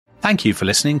Thank you for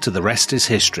listening to The Rest is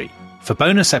History. For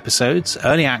bonus episodes,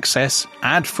 early access,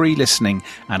 ad-free listening,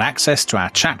 and access to our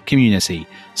chat community,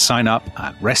 sign up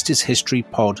at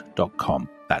restishistorypod.com.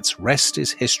 That's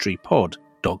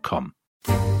restishistorypod.com.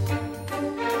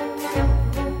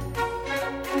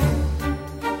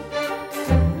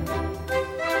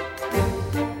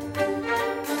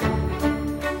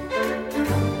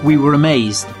 We were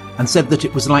amazed and said that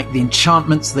it was like the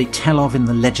enchantments they tell of in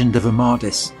the legend of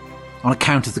Amadis, on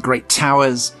account of the great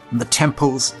towers and the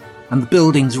temples and the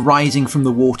buildings rising from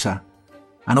the water,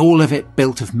 and all of it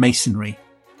built of masonry.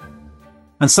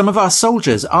 And some of our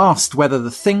soldiers asked whether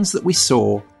the things that we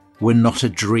saw were not a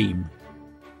dream.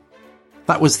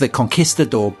 That was the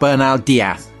conquistador Bernal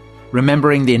Diaz,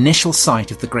 remembering the initial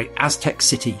sight of the great Aztec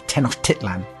city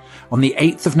Tenochtitlan on the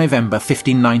 8th of November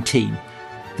 1519,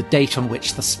 the date on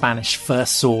which the Spanish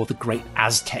first saw the great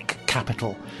Aztec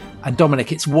capital. And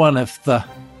Dominic, it's one of the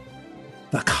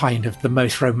kind of the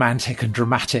most romantic and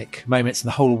dramatic moments in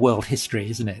the whole world history,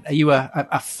 isn't it? Are you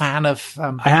a fan of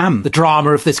I am. The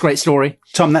drama of this great story?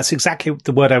 Tom, that's exactly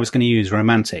the word I was going to use,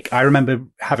 romantic. I remember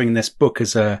having this book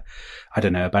as about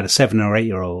a 7 or 8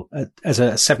 year old, as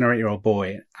a 7 or 8 year old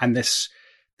boy. And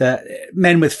the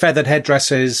men with feathered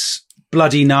headdresses,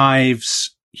 bloody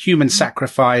knives, human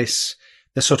sacrifice,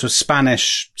 the sort of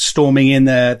Spanish storming in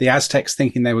the Aztecs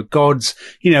thinking they were gods,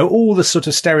 all the sort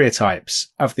of stereotypes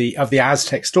of the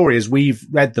Aztec story as we've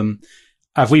read them,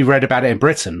 we read about it in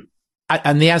Britain.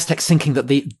 And the Aztecs thinking that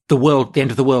the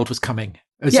end of the world was coming.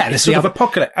 This sort of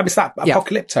apocalypse. I mean, it's that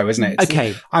apocalypto, isn't it?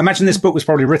 Okay. I imagine this book was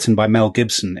probably written by Mel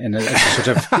Gibson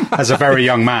as a very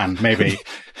young man, maybe.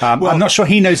 I'm not sure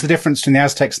he knows the difference between the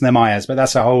Aztecs and the Mayas, but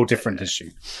that's a whole different issue.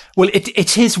 Well,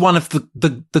 it is one of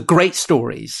the great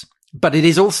stories. But it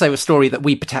is also a story that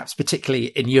we perhaps, particularly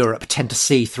in Europe, tend to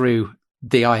see through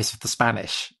the eyes of the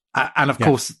Spanish. And of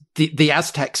course, the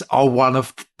Aztecs are one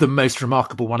of the most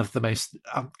remarkable, one of the most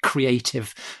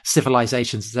creative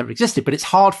civilizations that ever existed. But it's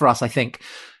hard for us, I think,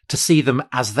 to see them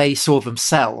as they saw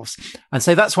themselves. And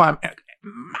so that's why I'm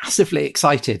massively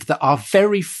excited that our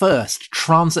very first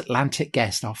transatlantic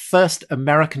guest, our first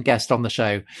American guest on the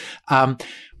show,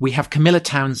 we have Camilla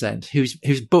Townsend,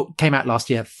 whose book came out last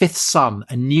year, Fifth Son,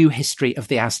 A New History of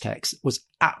the Aztecs, was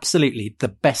absolutely the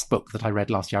best book that I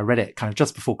read last year. I read it kind of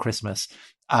just before Christmas.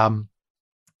 And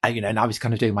I was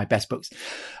kind of doing my best books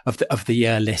of the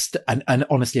year list. And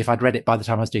honestly, if I'd read it by the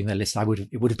time I was doing the list,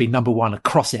 it would have been number one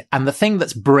across it. And the thing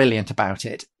that's brilliant about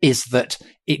it is that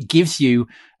it gives you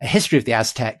a history of the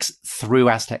Aztecs through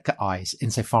Aztec eyes,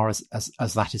 insofar as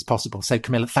that is possible. So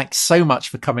Camilla, thanks so much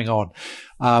for coming on.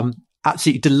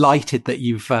 Absolutely delighted that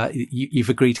you've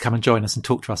agreed to come and join us and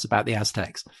talk to us about the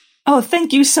Aztecs. Oh,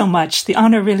 thank you so much. The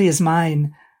honor really is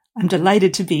mine. I'm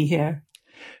delighted to be here.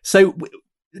 So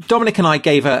Dominic and I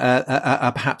gave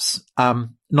a perhaps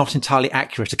not entirely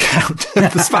accurate account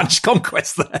of the Spanish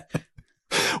conquest there.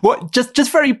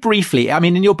 Just very briefly, I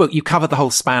mean, in your book, you cover the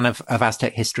whole span of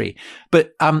Aztec history,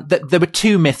 but there were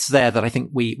two myths there that I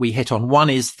think we hit on. One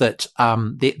is that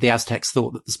the Aztecs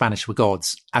thought that the Spanish were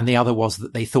gods, and the other was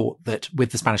that they thought that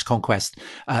with the Spanish conquest,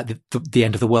 the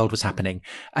end of the world was happening.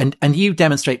 And you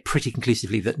demonstrate pretty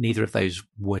conclusively that neither of those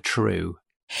were true.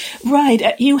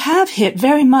 Right. You have hit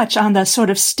very much on the sort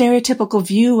of stereotypical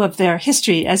view of their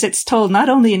history as it's told not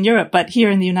only in Europe, but here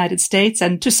in the United States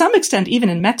and to some extent even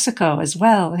in Mexico as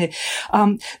well.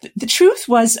 The truth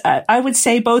was, I would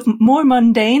say, both more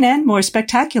mundane and more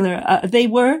spectacular. They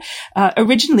were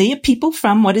originally a people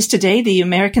from what is today the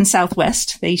American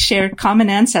Southwest. They shared common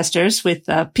ancestors with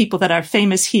people that are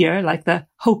famous here, like the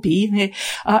Hopi,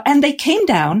 and they came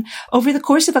down over the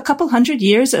course of a couple hundred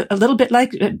years, a little bit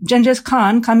like Genghis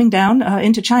Khan coming down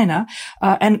into China,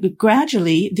 and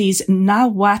gradually these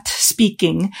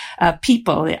Nahuatl-speaking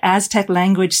people, the Aztec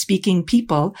language-speaking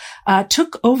people,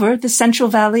 took over the Central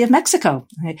Valley of Mexico.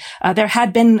 There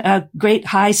had been great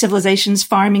high civilizations,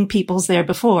 farming peoples there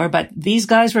before, but these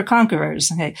guys were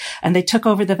conquerors, and they took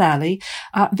over the valley.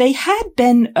 They had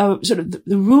been sort of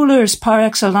the rulers par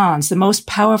excellence, the most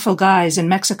powerful guys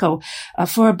in Mexico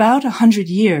for about 100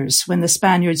 years when the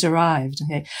Spaniards arrived.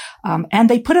 And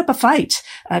they put up a fight.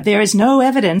 There is no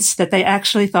evidence that they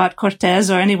actually thought Cortez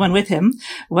or anyone with him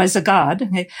was a god.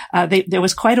 There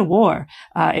was quite a war.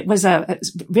 It was a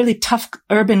really tough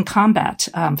urban combat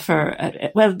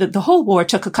the whole war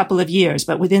took a couple of years,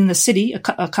 but within the city,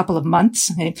 a couple of months.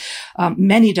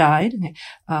 Many died.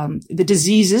 The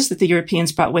diseases that the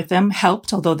Europeans brought with them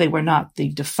helped, although they were not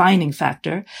the defining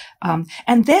factor.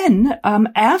 And then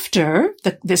after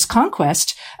this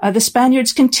conquest, the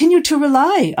Spaniards continued to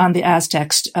rely on the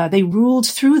Aztecs. They ruled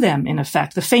through them, in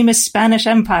effect. The famous Spanish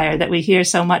Empire that we hear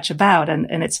so much about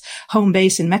and its home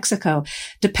base in Mexico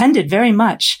depended very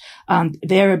much on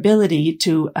their ability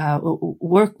to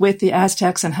work with the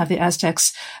Aztecs and have the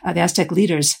Aztec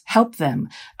leaders help them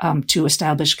to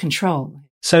establish control.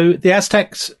 So the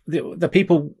Aztecs, the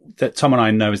people that Tom and I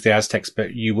know as the Aztecs,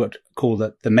 but you would call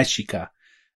the Mexica,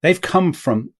 they've come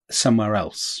from somewhere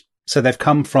else. So they've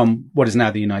come from what is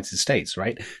now the United States,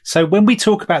 right? So when we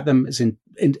talk about them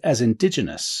as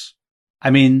indigenous, I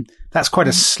mean, that's quite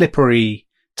a slippery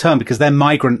term because they're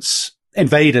migrants,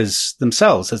 invaders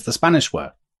themselves, as the Spanish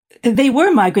were. They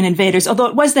were migrant invaders, although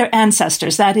it was their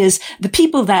ancestors. That is, the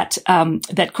people that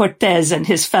Cortés and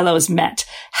his fellows met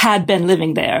had been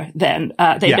living there then.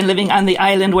 They'd been living on the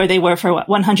island where they were for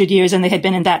 100 years, and they had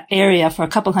been in that area for a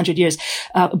couple hundred years.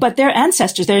 But their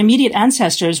ancestors, their immediate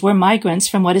ancestors, were migrants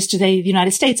from what is today the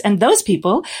United States. And those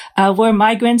people were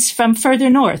migrants from further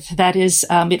north. That is,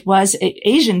 it was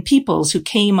Asian peoples who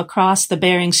came across the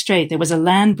Bering Strait. There was a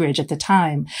land bridge at the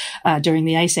time, during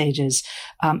the Ice Ages.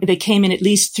 They came in at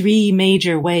least 3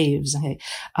 major waves. Okay.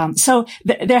 So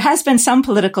there has been some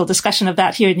political discussion of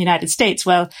that here in the United States.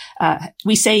 Well,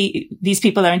 we say these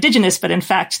people are indigenous, but in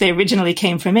fact, they originally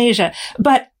came from Asia.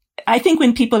 But I think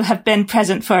when people have been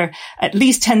present for at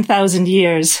least 10,000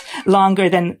 years longer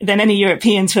than any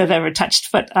Europeans who have ever touched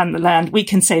foot on the land, we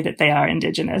can say that they are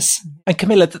indigenous. And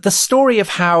Camilla, the story of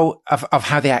how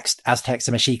the Aztecs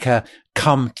and Mexica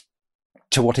come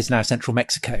to what is now central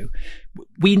Mexico,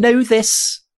 we know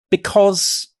this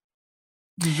because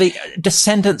the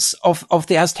descendants of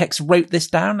the Aztecs wrote this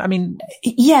down? I mean,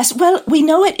 yes. Well, we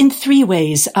know it in 3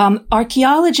 ways.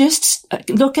 Archaeologists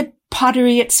look at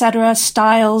pottery, etc.,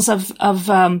 styles of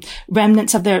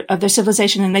remnants of their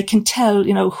civilization, and they can tell,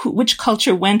 which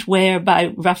culture went where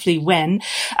by roughly when.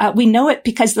 We know it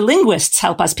because the linguists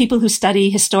help us. People who study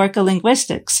historical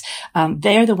linguistics,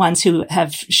 they're the ones who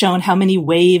have shown how many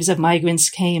waves of migrants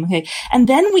came. Okay, and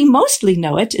then we mostly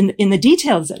know it in the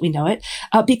details that we know it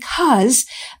because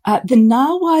the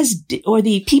Nahuas, or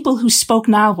the people who spoke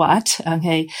Nahuatl,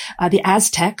 okay, the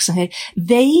Aztecs, okay,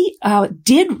 they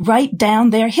did write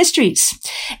down their histories.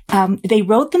 They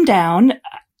wrote them down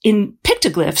in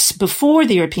pictoglyphs before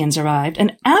the Europeans arrived.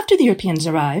 And after the Europeans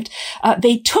arrived,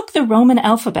 they took the Roman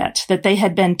alphabet that they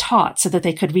had been taught so that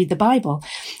they could read the Bible.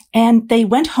 And they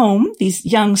went home, these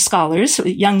young scholars,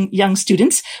 young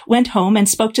students went home and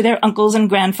spoke to their uncles and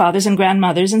grandfathers and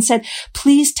grandmothers and said,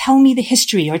 please tell me the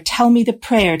history, or tell me the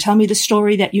prayer, tell me the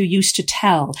story that you used to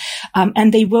tell.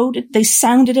 And they wrote it, they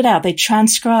sounded it out, they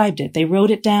transcribed it, they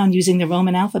wrote it down using the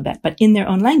Roman alphabet, but in their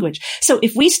own language. So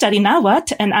if we study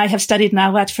Nahuatl, and I have studied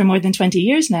Nahuatl for more than 20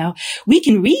 years now, we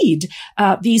can read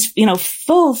these,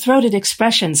 full-throated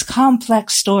expressions,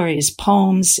 complex stories,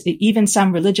 poems, even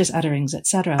some religious utterings,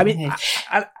 etc. I mean,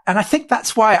 and I think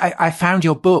that's why I found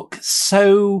your book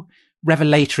so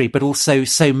revelatory, but also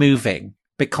so moving,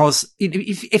 because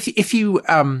if you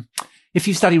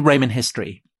study Roman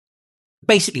history,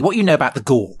 basically what you know about the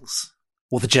Gauls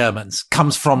or the Germans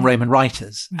comes from Roman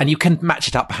writers, and you can match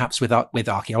it up perhaps with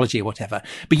archaeology or whatever,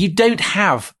 but you don't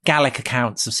have Gallic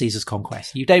accounts of Caesar's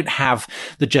conquest. You don't have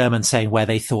the Germans saying where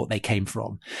they thought they came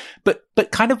from. But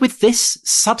kind of with this,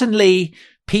 suddenly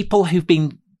people who've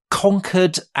been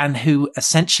conquered and who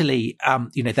essentially,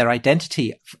 their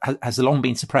identity has long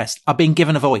been suppressed, are being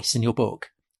given a voice in your book.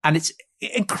 And it's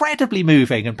incredibly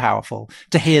moving and powerful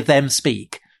to hear them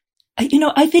speak.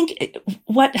 I think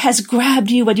what has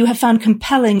grabbed you, what you have found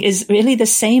compelling, is really the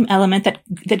same element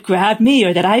that grabbed me,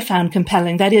 or that I found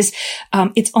compelling. That is,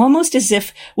 it's almost as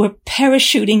if we're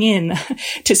parachuting in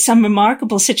to some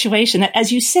remarkable situation that,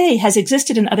 as you say, has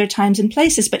existed in other times and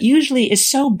places, but usually is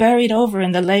so buried over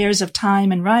in the layers of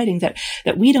time and writing that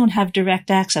we don't have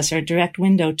direct access or a direct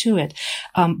window to it.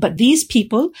 But these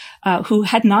people, who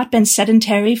had not been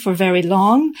sedentary for very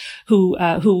long, who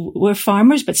were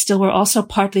farmers, but still were also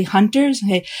partly hunters,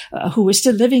 who were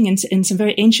still living in some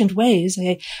very ancient ways,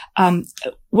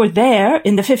 were there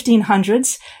in the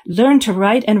 1500s, learned to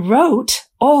write, and wrote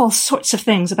all sorts of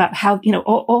things about how,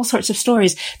 all sorts of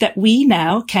stories that we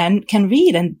now can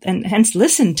read and hence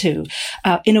listen to,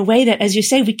 in a way that, as you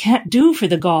say, we can't do for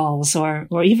the Gauls or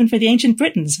even for the ancient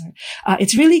Britons.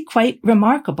 It's really quite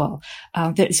remarkable,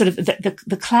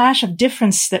 the clash of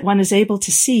difference that one is able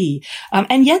to see,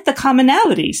 and yet the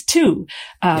commonalities too,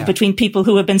 between people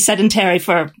who have been sedentary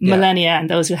for millennia and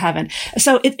those who haven't.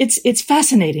 So it's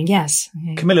fascinating. Yes.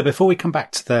 Camilla, before we come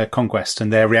back to the conquest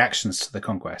and their reactions to the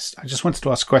conquest, I just wanted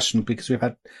to ask a question, because we've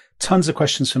had tons of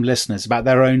questions from listeners about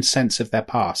their own sense of their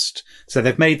past. So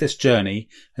they've made this journey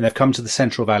and they've come to the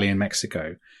Central Valley in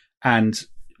Mexico. And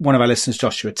one of our listeners,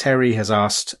 Joshua Terry, has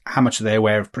asked how much are they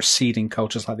aware of preceding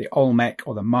cultures like the Olmec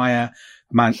or the Maya.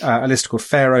 A listener called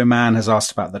Pharaoh Man has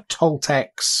asked about the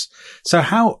Toltecs. So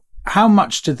how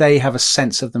much do they have a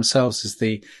sense of themselves as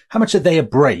how much are they a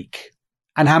break?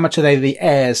 And how much are they the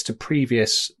heirs to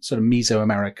previous sort of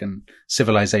Mesoamerican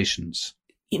civilizations?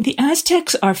 The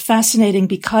Aztecs are fascinating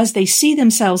because they see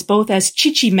themselves both as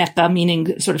chichimeca,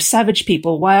 meaning sort of savage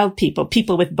people, wild people,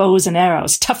 people with bows and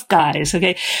arrows, tough guys,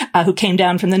 okay, who came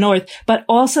down from the north, but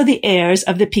also the heirs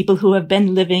of the people who have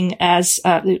been living as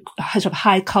sort of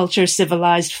high culture,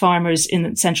 civilized farmers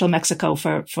in central Mexico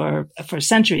for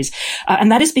centuries.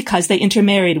 And that is because they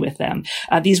intermarried with them.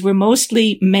 These were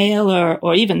mostly male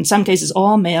or even in some cases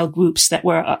all male groups that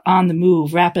were on the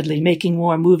move rapidly, making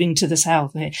war, moving to the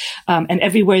south. Okay? And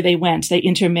everywhere they went, they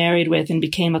intermarried with and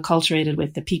became acculturated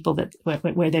with the people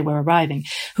where they were arriving,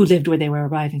 who lived where they were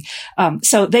arriving.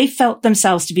 So they felt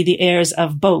themselves to be the heirs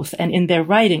of both. And in their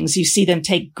writings, you see them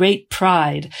take great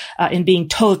pride in being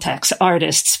Toltecs,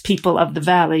 artists, people of the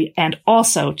valley, and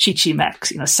also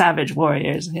Chichimecs, savage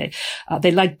warriors. Okay? They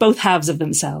like both halves of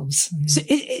themselves. So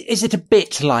is it a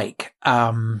bit like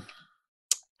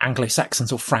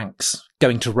Anglo-Saxons or Franks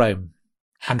going to Rome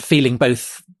and feeling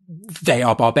both they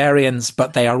are barbarians,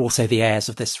 but they are also the heirs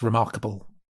of this remarkable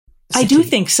city? I do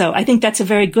think so. I think that's a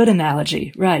very good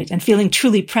analogy, right? And feeling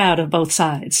truly proud of both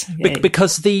sides. Okay.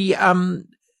 Because the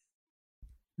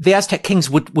Aztec kings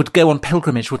would go on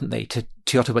pilgrimage, wouldn't they, to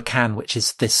Teotihuacan, which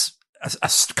is this a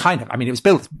kind of, I mean, it was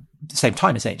built at the same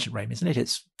time as ancient Rome, isn't it?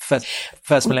 It's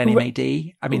first millennium AD.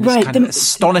 I mean, this kind of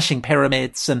astonishing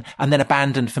pyramids and then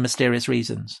abandoned for mysterious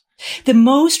reasons. The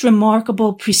most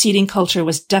remarkable preceding culture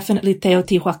was definitely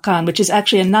Teotihuacan, which is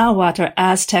actually a Nahuatl or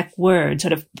Aztec word,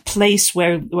 sort of place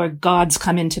where gods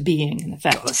come into being, in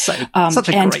effect. God, such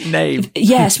a great name.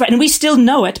 Yes, right. And we still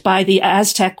know it by the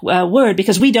Aztec word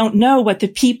because we don't know what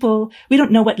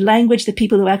language the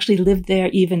people who actually lived there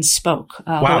even spoke.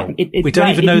 Wow. We don't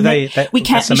even know we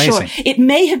can't be amazing. Sure. It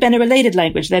may have been a related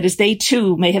language. That is, they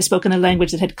too may have spoken a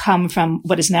language that had come from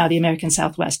what is now the American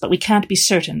Southwest, but we can't be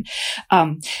certain.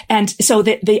 And so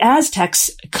the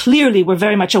Aztecs clearly were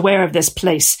very much aware of this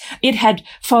place. It had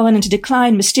fallen into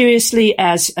decline mysteriously,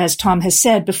 as Tom has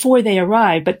said, before they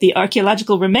arrived, but the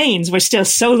archaeological remains were still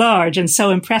so large and so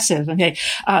impressive, okay,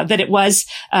 that it was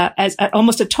as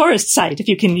almost a tourist site, if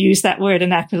you can use that word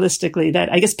anachronistically.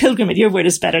 That I guess pilgrimage. Your word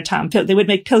is better, Tom. They would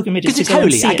make pilgrimages to it's go holy.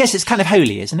 and see I guess it's kind of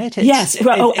holy, isn't it? Yes.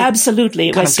 Absolutely.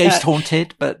 It was ghost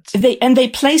haunted, but they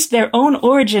placed their own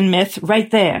origin myth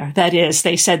right there. That is,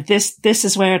 they said this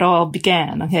is where it all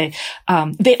began. Okay.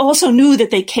 They also knew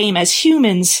that they came as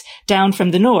humans down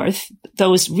from the north.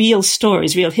 Those real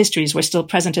stories, real histories were still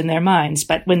present in their minds.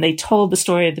 But when they told the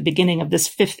story of the beginning of this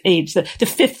fifth age, the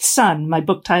fifth sun, my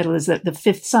book title is the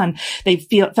fifth sun, they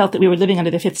felt that we were living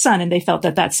under the fifth sun, and they felt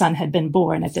that sun had been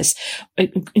born at this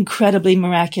incredibly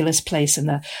miraculous place in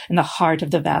the heart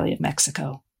of the Valley of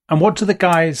Mexico. And what do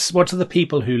the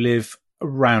people who live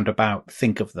round about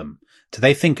think of them? Do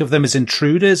they think of them as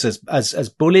intruders, as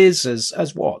bullies,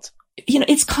 as what?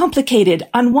 It's complicated.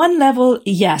 On one level,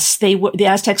 yes, the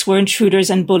Aztecs were intruders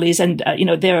and bullies, and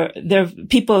their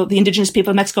people, the indigenous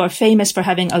people of Mexico, are famous for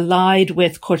having allied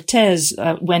with Cortez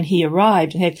when he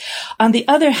arrived. On the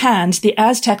other hand, the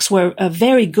Aztecs were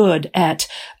very good at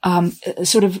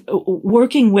sort of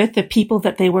working with the people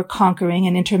that they were conquering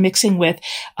and intermixing with,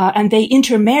 and they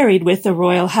intermarried with the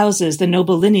royal houses, the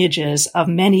noble lineages of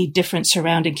many different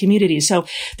surrounding communities. So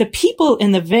the people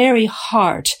in the very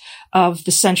heart of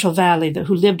the Central Valley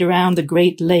who lived around the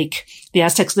Great Lake. The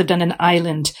Aztecs lived on an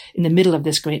island in the middle of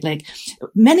this Great Lake.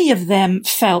 Many of them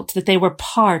felt that they were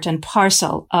part and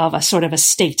parcel of a sort of a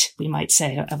state, we might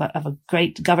say, of a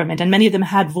great government. And many of them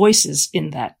had voices in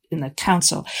the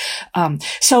council.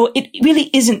 So it really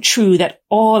isn't true that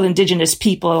all indigenous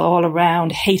people all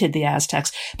around hated the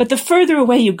Aztecs. But the further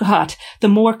away you got, the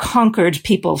more conquered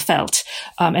people felt.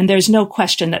 And there's no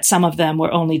question that some of them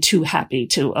were only too happy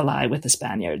to ally with the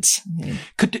Spaniards.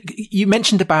 You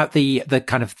mentioned about the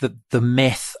kind of the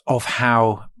myth of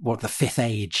how the fifth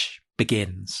age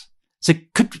begins. So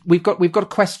we've got a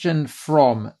question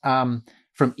from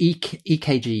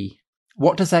EKG.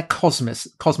 What does their cosmos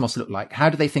look like? How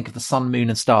do they think of the sun, moon,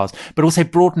 and stars? But also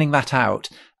broadening that out.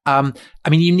 I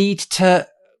mean, you need to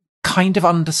kind of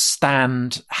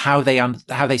understand how they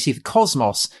see the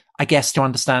cosmos, I guess, to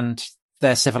understand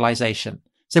their civilization.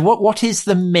 So what is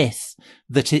the myth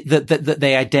that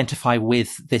they identify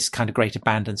with this kind of great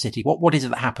abandoned city? What is it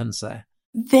that happens there?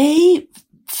 They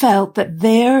felt that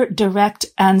their direct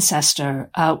ancestor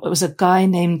was a guy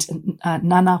named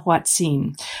Nana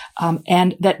Huatzin,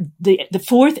 and that the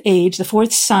fourth age, the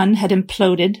fourth sun, had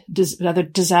imploded rather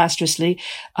disastrously,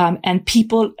 and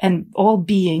people and all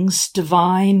beings,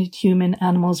 divine, human,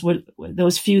 animals, were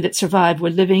those few that survived were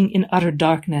living in utter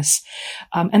darkness,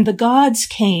 and the gods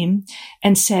came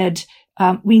and said,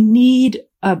 we need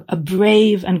a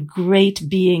brave and great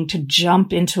being to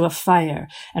jump into a fire.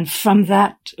 And from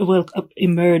that will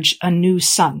emerge a new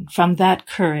sun. From that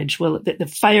courage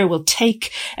the fire will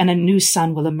take and a new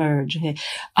sun will emerge. Okay?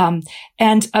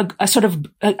 And a sort of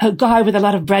a guy with a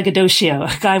lot of braggadocio,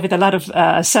 a guy with a lot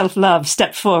of self-love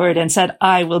stepped forward and said,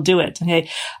 I will do it. Okay?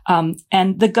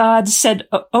 And the gods said,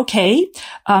 okay,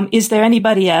 is there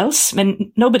anybody else?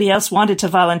 And nobody else wanted to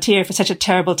volunteer for such a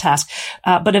terrible task.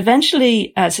 But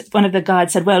eventually, as one of the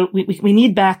gods said, well, we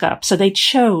need backup. So they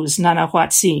chose Nana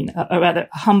Huatzin, a rather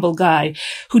humble guy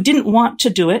who didn't want to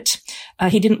do it.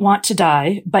 He didn't want to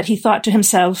die, but he thought to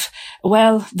himself,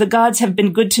 well, the gods have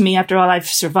been good to me. After all, I've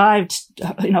survived,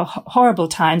 horrible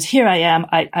times. Here I am.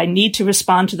 I need to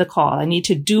respond to the call. I need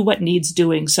to do what needs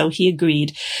doing. So he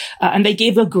agreed. And they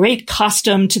gave a great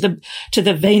costume to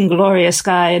the vainglorious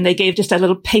guy. And they gave just a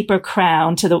little paper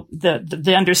crown to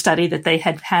the understudy that they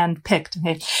had handpicked.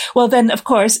 Okay. Well, then, of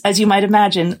course, as you might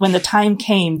imagine, when the time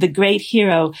came, the great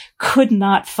hero could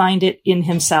not find it in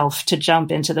himself to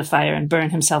jump into the fire and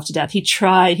burn himself to death. He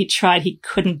tried, he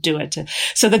couldn't do it.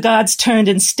 So the gods turned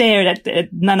and stared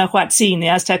at Nana Huatzin, the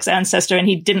Aztecs' ancestor, and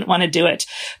he didn't want to do it.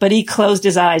 But he closed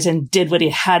his eyes and did what he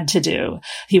had to do.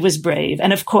 He was brave.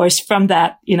 And of course, from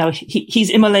that, he's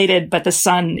immolated, but the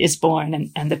son is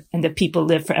born and the people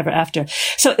live forever after.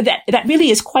 So that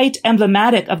really is quite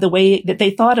emblematic of the way that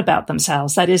they thought about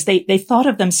themselves. That is, they thought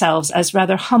of themselves as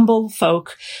rather humble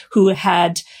folk who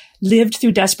had lived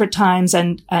through desperate times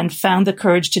and found the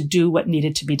courage to do what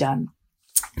needed to be done.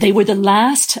 They were the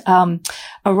last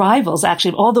arrivals,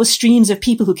 actually, all those streams of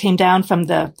people who came down from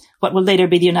what will later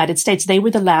be the United States. They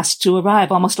were the last to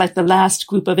arrive, almost like the last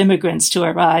group of immigrants to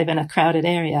arrive in a crowded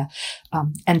area.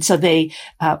 And so they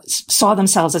saw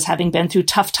themselves as having been through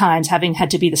tough times, having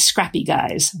had to be the scrappy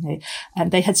guys.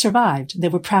 And they had survived. They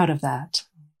were proud of that.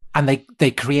 And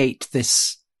they create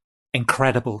this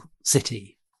incredible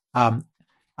city. I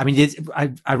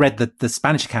read the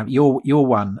Spanish account, your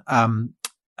one,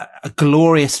 a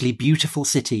gloriously beautiful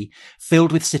city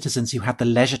filled with citizens who had the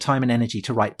leisure time and energy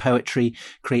to write poetry,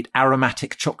 create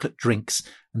aromatic chocolate drinks,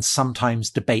 and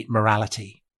sometimes debate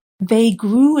morality. They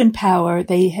grew in power.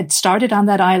 They had started on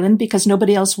that island because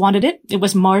nobody else wanted it. It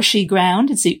was marshy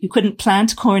ground. You couldn't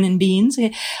plant corn and beans.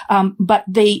 But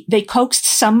they coaxed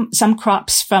some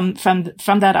crops from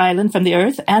that island, from the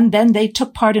earth, and then they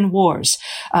took part in wars.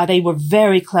 They were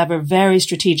very clever, very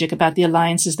strategic about the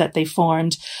alliances that they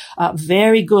formed,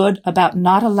 very good about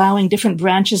not allowing different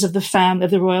branches of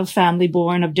the royal family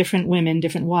born of different women,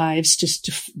 different wives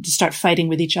to start fighting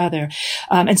with each other.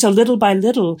 And so little by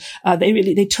little,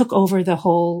 they took over the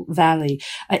whole valley.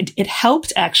 It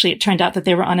helped, actually. It turned out that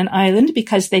they were on an island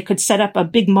because they could set up a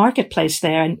big marketplace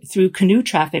there and through canoe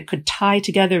traffic could tie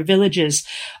together villages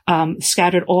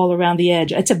scattered all around the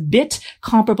edge. It's a bit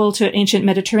comparable to ancient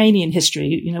Mediterranean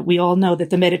history. We all know that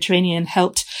the Mediterranean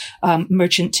helped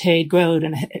merchant trade grow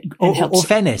and helped. Or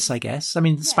Venice, I guess. I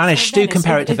mean, the Spanish do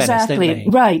compare it to Venice, don't they?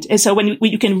 Right. And so when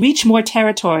you can reach more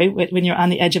territory when you're on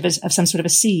the edge of some sort of a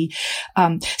sea.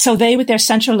 So they, with their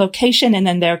central location and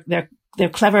then their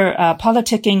clever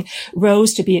politicking,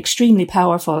 rose to be extremely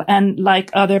powerful. And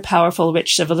like other powerful,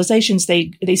 rich civilizations,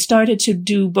 they started to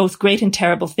do both great and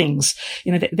terrible things.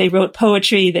 They wrote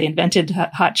poetry, they invented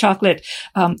hot chocolate,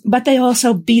 but they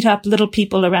also beat up little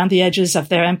people around the edges of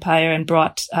their empire and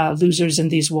brought losers in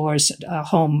these wars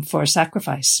home for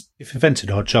sacrifice. If you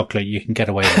invented hot chocolate, you can get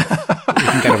away with it.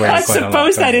 I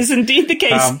suppose that is indeed the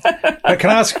case. But can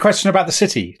I ask a question about the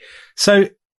city? So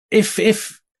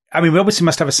we obviously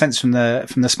must have a sense from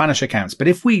the Spanish accounts, but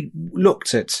if we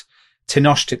looked at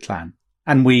Tenochtitlan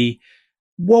and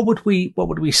what would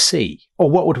we see, or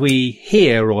what would we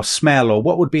hear or smell, or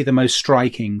what would be the most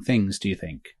striking things, do you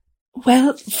think?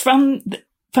 Well, from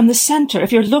the center,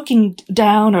 if you're looking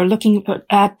down or looking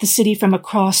at the city from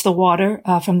across the water,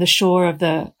 from the shore of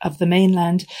the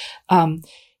mainland,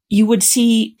 you would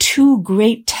see two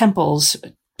great temples,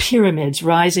 pyramids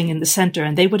rising in the center,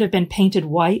 and they would have been painted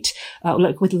white,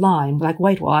 like with lime, like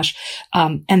whitewash,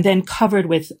 and then covered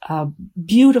with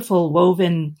beautiful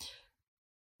woven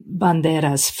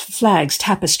banderas, flags,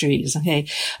 tapestries. Okay,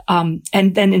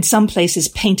 and then in some places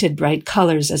painted bright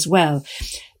colors as well.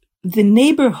 The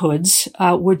neighborhoods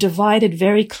were divided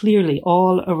very clearly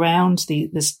all around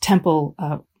this temple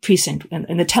precinct.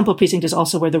 And the temple precinct is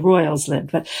also where the royals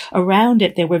lived. But around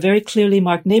it, there were very clearly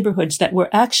marked neighborhoods that were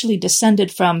actually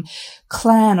descended from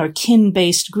clan or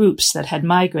kin-based groups that had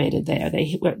migrated there.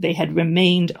 They had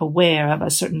remained aware of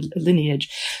a certain lineage.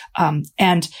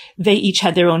 And they each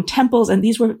had their own temples, and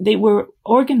they were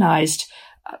organized,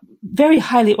 very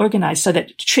highly organized, so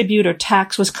that tribute or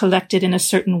tax was collected in a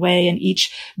certain way, and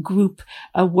each group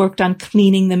worked on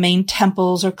cleaning the main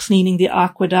temples or cleaning the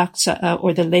aqueducts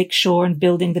or the lake shore and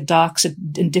building the docks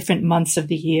in different months of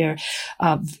the year.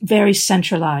 Very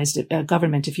centralized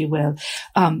government, if you will.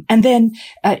 And then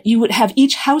you would have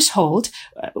each household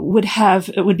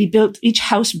each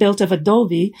house built of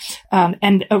adobe,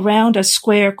 and around a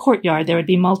square courtyard there would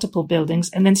be multiple buildings,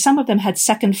 and then some of them had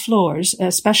second floors,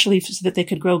 especially so that they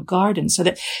could grow gardens, so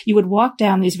that you would walk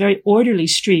down these very orderly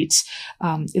streets.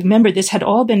 Remember, this had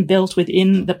all been built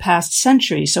within the past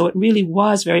century, so it really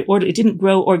was very orderly. It didn't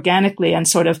grow organically and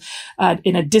sort of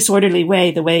in a disorderly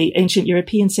way, the way ancient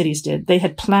European cities did. They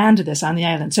had planned this on the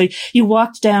island. So you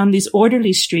walked down these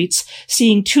orderly streets,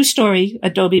 seeing 2-story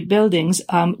adobe buildings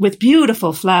with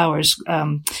beautiful flowers,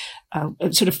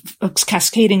 sort of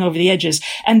cascading over the edges.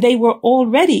 And they were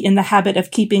already in the habit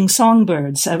of keeping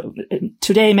songbirds.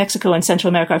 Today, Mexico and Central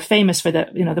America are famous for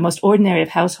the most ordinary of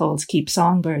households keep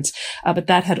songbirds. But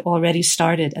that had already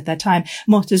started at that time.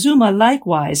 Moctezuma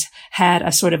likewise had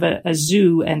a sort of a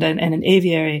zoo and an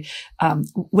aviary,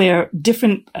 where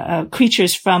different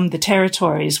creatures from the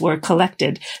territories were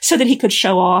collected so that he could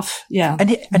show off. Yeah.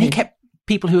 And he kept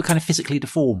people who are kind of physically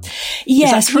deformed.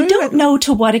 Yes, we don't know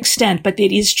to what extent, but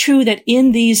it is true that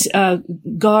in these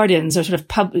gardens, or sort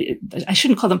of I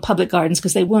shouldn't call them public gardens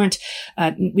because they weren't.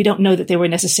 We don't know that they were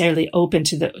necessarily open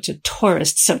to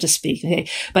tourists, so to speak. Okay?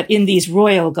 But in these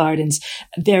royal gardens,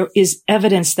 there is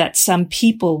evidence that some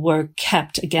people were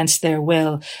kept against their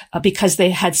will because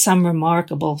they had some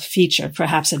remarkable feature,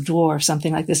 perhaps a dwarf,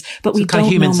 something like this. But we don't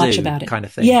know much about it. Kind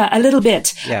of thing. Yeah, a little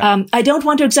bit. Yeah. I don't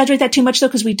want to exaggerate that too much, though,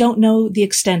 because we don't know the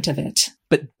extent of it.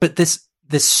 But this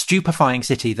stupefying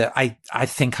city that I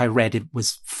think I read, it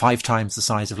was 5 times the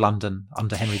size of London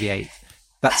under Henry VIII.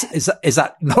 Is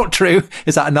that not true?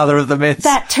 Is that another of the myths?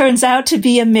 That turns out to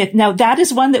be a myth. Now, that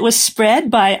is one that was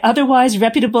spread by otherwise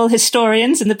reputable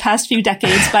historians in the past few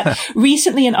decades, but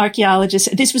recently an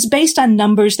archaeologist, this was based on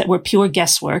numbers that were pure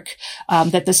guesswork,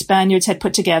 that the Spaniards had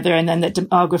put together and then the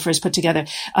demographers put together.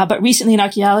 But recently an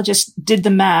archaeologist did the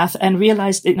math and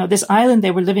realized that, this island they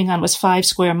were living on was 5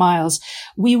 square miles.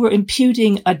 We were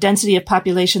imputing a density of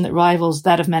population that rivals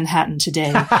that of Manhattan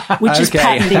today, which is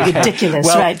patently ridiculous,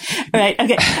 right? Right.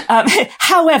 Okay.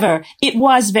 However, it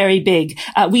was very big.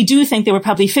 We do think there were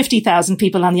probably 50,000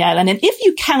 people on the island. And if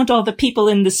you count all the people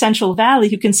in the Central Valley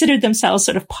who considered themselves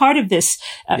sort of part of this,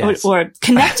 yes, or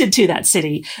connected to that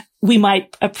city, we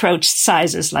might approach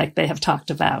sizes like they have talked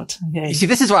about. Okay. You see,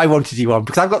 this is what I wanted you on,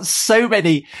 because I've got so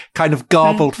many kind of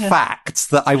garbled facts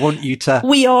that I want you to.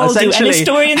 We all do, and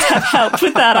historians have helped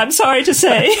with that, I'm sorry to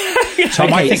say.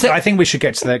 Tom, I think we should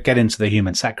get into the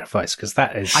human sacrifice, because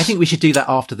that is. I think we should do that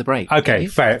after the break. Okay,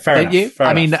 fair Don't enough. You? Fair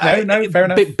I mean, enough. Fair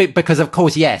enough. Because of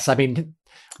course, yes. I mean,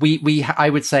 I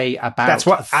would say about that's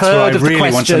what a third of really the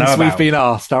questions we've been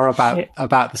asked are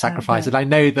about the sacrifice, and I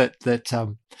know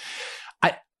that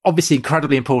obviously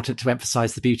incredibly important to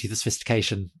emphasize the beauty, the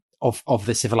sophistication of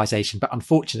this civilization. But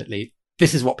unfortunately,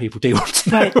 this is what people do want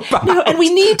to know about. No, and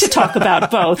we need to talk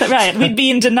about both. Right. We'd be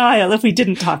in denial if we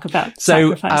didn't talk about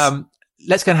sacrifice.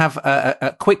 Let's go and have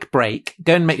a quick break.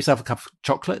 Go and make yourself a cup of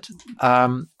chocolate.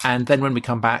 And then when we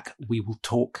come back, we will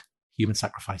talk human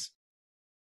sacrifice.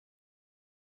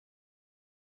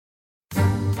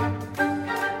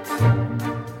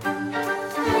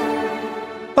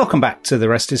 Welcome back to The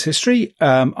Rest is History.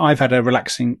 I've had a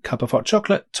relaxing cup of hot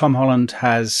chocolate. Tom Holland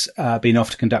has been off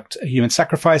to conduct a human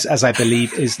sacrifice, as I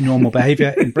believe is normal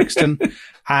behaviour in Brixton.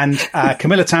 And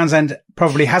Camilla Townsend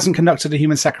probably hasn't conducted a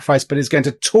human sacrifice, but is going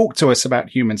to talk to us about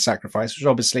human sacrifice, which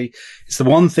obviously is the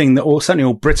one thing that certainly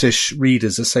all British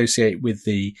readers associate with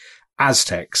the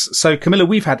Aztecs. So, Camilla,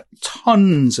 we've had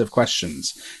tons of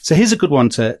questions. So here's a good one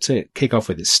to kick off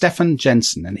with. It's Stefan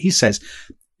Jensen, and he says,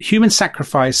 human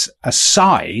sacrifice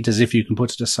aside, as if you can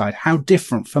put it aside, how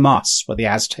different from us were the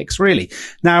Aztecs really?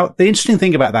 Now, the interesting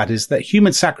thing about that is that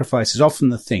human sacrifice is often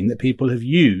the thing that people have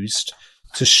used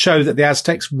to show that the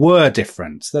Aztecs were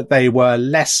different, that they were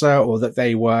lesser, or that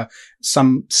they were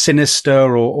some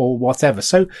sinister or whatever.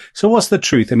 So what's the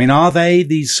truth? I mean, are they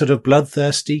these sort of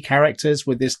bloodthirsty characters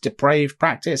with this depraved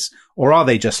practice, or are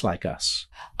they just like us?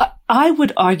 I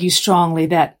would argue strongly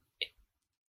that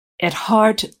at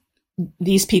heart,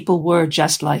 these people were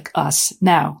just like us.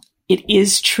 Now, it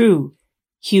is true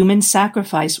human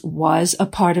sacrifice was a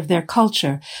part of their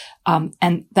culture.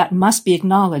 And that must be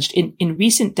acknowledged. In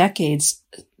recent decades,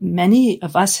 many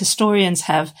of us historians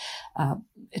have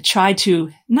tried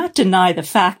to not deny the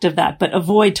fact of that, but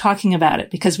avoid talking about it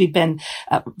because we've been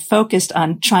focused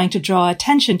on trying to draw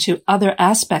attention to other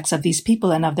aspects of these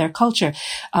people and of their culture.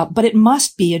 But it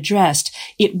must be addressed.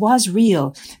 It was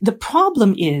real. The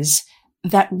problem is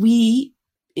that we,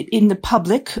 in the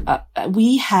public,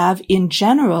 we have in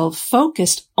general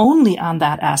focused only on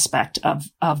that aspect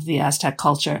of the Aztec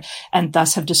culture and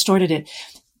thus have distorted it.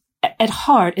 At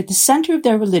heart, at the center of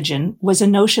their religion was a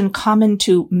notion common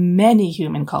to many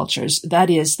human cultures.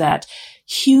 That is that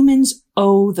humans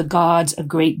owe the gods a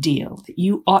great deal.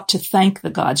 You ought to thank the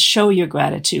gods, show your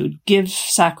gratitude, give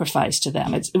sacrifice to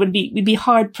them. We'd be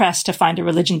hard pressed to find a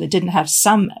religion that didn't have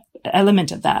some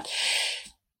element of that.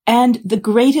 And the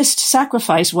greatest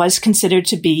sacrifice was considered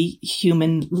to be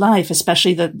human life,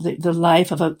 especially the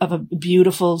life of a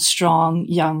beautiful, strong,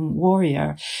 young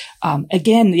warrior.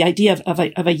 Again, the idea of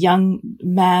a young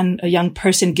man, a young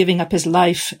person giving up his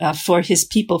life for his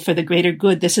people, for the greater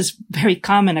good. This is very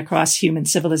common across human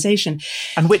civilization.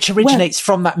 And which originates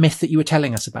from that myth that you were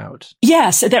telling us about.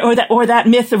 Yes, or that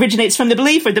myth originates from the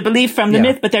belief, or the belief from the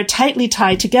myth, but they're tightly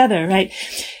tied together, right?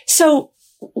 So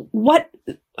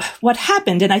what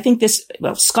happened, and I think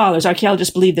scholars,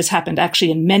 archaeologists believe this happened actually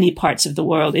in many parts of the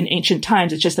world in ancient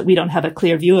times, it's just that we don't have a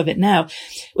clear view of it now,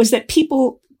 was that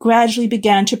people gradually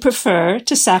began to prefer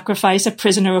to sacrifice a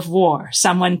prisoner of war,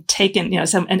 someone taken,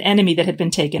 an enemy that had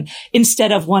been taken,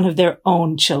 instead of one of their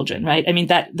own children, right? I mean,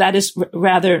 that is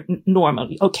rather normal.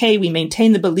 Okay, we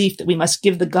maintain the belief that we must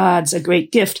give the gods a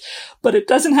great gift, but it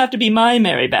doesn't have to be my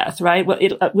Mary Beth, right? Well,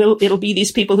 it'll be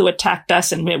these people who attacked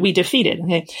us and we defeated,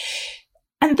 okay?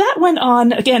 And that went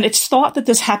on. Again, it's thought that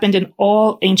this happened in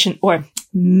all ancient or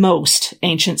most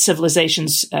ancient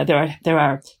civilizations. There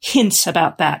are hints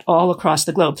about that all across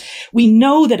the globe. We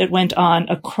know that it went on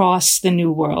across the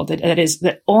New World. That is,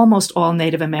 that almost all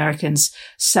Native Americans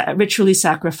ritually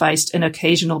sacrificed an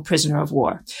occasional prisoner of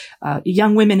war.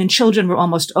 Young women and children were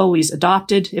almost always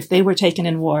adopted if they were taken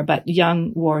in war, but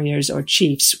young warriors or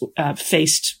chiefs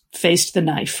faced the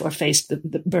knife or faced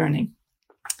the burning.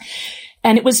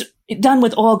 And it was done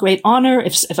with all great honor.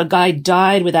 If a guy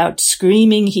died without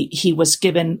screaming, he was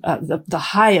given the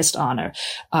highest honor.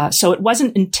 So it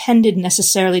wasn't intended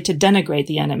necessarily to denigrate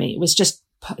the enemy.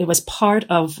 It was part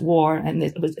of war, and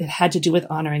it had to do with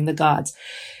honoring the gods.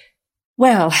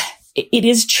 Well, it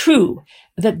is true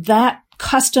that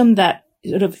custom that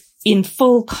sort of in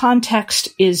full context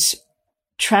is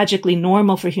tragically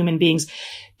normal for human beings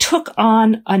took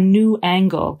on a new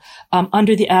angle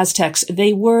under the Aztecs.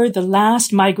 They were the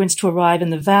last migrants to arrive in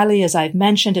the valley, as I've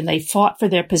mentioned, and they fought for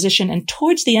their position. And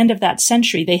towards the end of that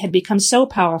century, they had become so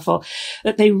powerful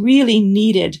that they really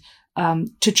needed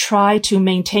to try to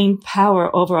maintain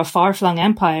power over a far-flung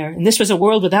empire. And this was a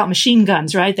world without machine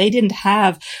guns, right? They didn't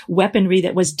have weaponry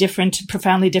that was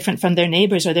profoundly different from their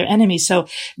neighbors or their enemies. So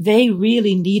they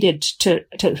really needed to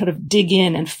sort of dig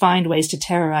in and find ways to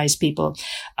terrorize people.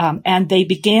 And they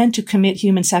began to commit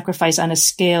human sacrifice on a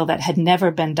scale that had never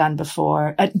been done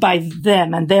before by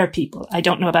them and their people. I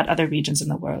don't know about other regions in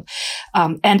the world.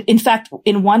 And in fact,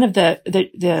 in one of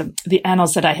the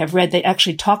annals that I have read, they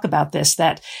actually talk about this,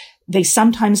 that they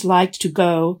sometimes liked to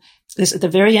go at the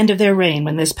very end of their reign,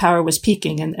 when this power was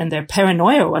peaking and their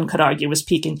paranoia, one could argue, was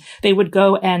peaking. They would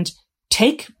go and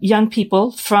take young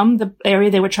people from the area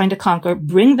they were trying to conquer,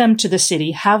 bring them to the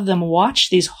city, have them watch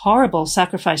these horrible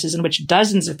sacrifices in which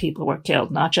dozens of people were killed,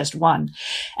 not just one,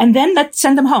 and then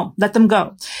send them home, let them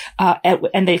go.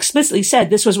 And they explicitly said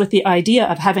this was with the idea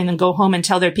of having them go home and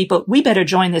tell their people, we better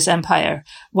join this empire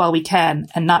while we can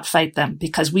and not fight them,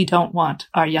 because we don't want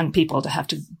our young people to have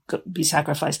to be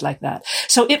sacrificed like that.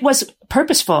 So it was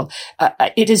purposeful.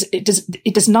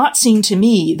 It does not seem to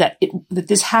me that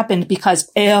this happened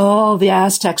because all the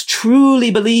Aztecs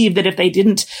truly believed that if they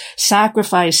didn't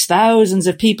sacrifice thousands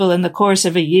of people in the course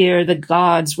of a year, the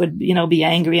gods would, be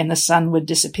angry and the sun would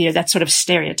disappear. That sort of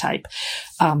stereotype.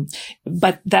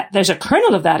 But there's a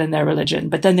kernel of that in their religion,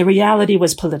 but then the reality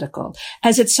was political,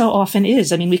 as it so often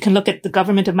is. I mean, we can look at the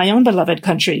government of my own beloved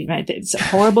country, right?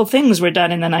 Horrible things were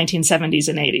done in the 1970s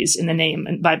and 80s in the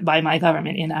name, by my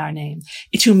government, in our name,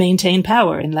 to maintain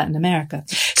power in Latin America.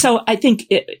 So I think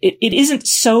it isn't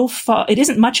so far, it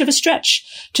isn't much of a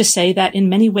stretch to say that in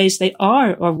many ways they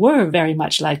are or were very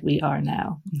much like we are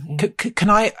now. Can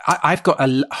I've got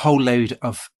a whole load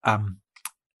of,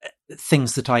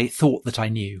 things that I thought that I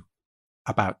knew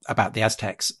about the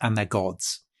Aztecs and their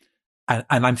gods. And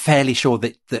I'm fairly sure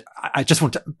that I just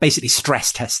want to basically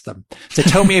stress test them. So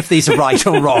tell me if these are right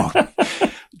or wrong.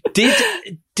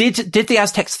 Did the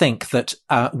Aztecs think that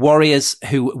warriors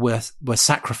who were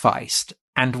sacrificed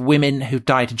and women who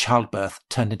died in childbirth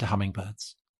turned into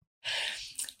hummingbirds?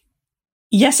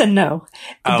 Yes and no.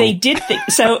 Oh. They did think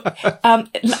so.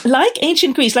 Like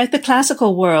ancient Greece, like the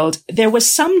classical world, there was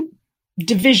some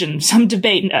division, some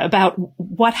debate about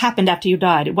what happened after you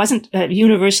died. It wasn't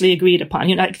universally agreed upon.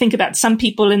 You know, I think about some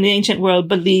people in the ancient world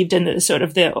believed in the sort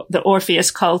of the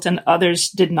Orpheus cult, and others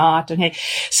did not. Okay,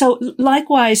 so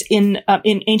likewise in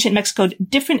ancient Mexico,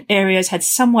 different areas had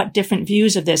somewhat different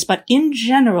views of this, but in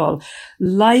general,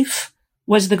 life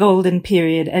was the golden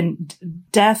period, and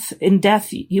in death,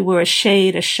 you were a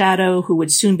shade, a shadow who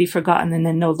would soon be forgotten and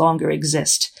then no longer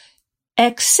exist.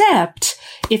 Except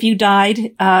if you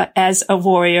died as a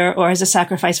warrior or as a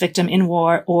sacrifice victim in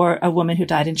war, or a woman who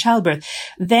died in childbirth.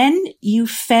 Then you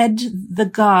fed the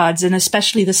gods, and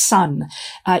especially the sun.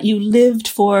 You lived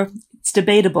for, it's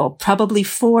debatable, probably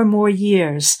 4 more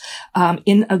years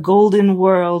in a golden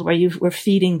world where you were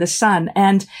feeding the sun.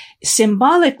 And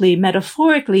symbolically,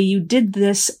 metaphorically, you did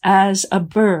this as a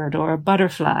bird or a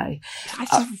butterfly.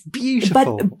 That's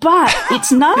beautiful. But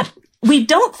it's not... We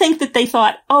don't think that they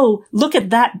thought, oh, look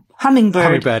at that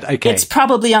hummingbird. Okay. It's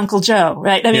probably Uncle Joe,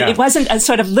 right? I mean, It wasn't a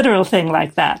sort of literal thing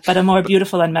like that, but a more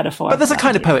beautiful and metaphorical. But there's a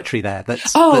kind of poetry there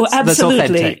that's absolutely. that's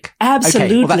authentic.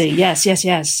 Absolutely. Okay, well, yes.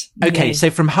 Okay, Yeah.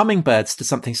 so from hummingbirds to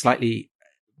something slightly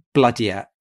bloodier,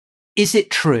 is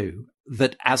it true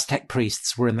that Aztec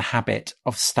priests were in the habit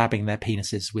of stabbing their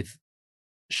penises with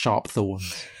sharp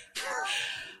thorns?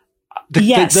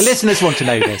 Yes. The listeners want to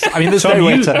know this. I mean, there's Tom, no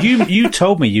way to... you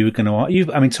told me you were going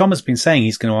to. I mean, Tom has been saying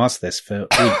he's going to ask this for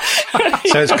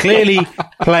weeks, so it's clearly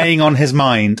playing on his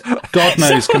mind. God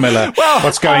knows, Camilla,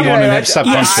 what's going on in his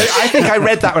subconscious. I think I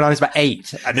read that when I was about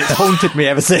 8, and it's haunted me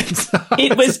ever since.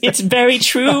 It's very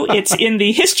true. It's in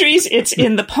the histories. It's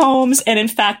in the poems. And in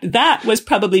fact, that was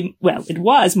probably, it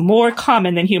was more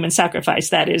common than human sacrifice.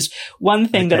 That is one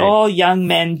thing that all young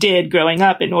men did growing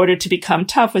up in order to become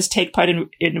tough, was take part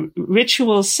in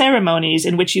ritual ceremonies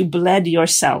in which you bled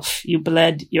yourself. You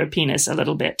bled your penis a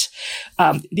little bit.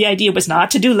 The idea was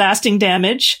not to do lasting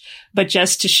damage, but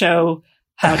just to show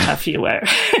how tough you were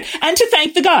and to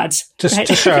thank the gods. Just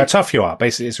to show how tough you are.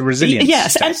 Basically, it's a resilience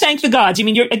Yes, test. and thank the gods. I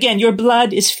mean, your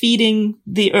blood is feeding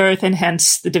the earth and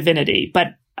hence the divinity.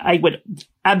 But I would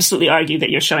absolutely argue that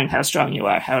you're showing how strong you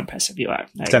are, how impressive you are.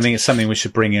 Right? I think it's something we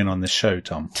should bring in on this show,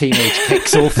 Tom. Teenage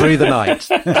kicks all through the night.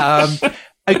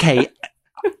 Okay.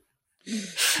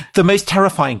 The most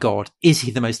terrifying god. Is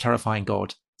he the most terrifying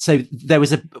god? So there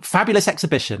was a fabulous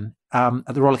exhibition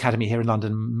at the Royal Academy here in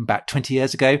London about 20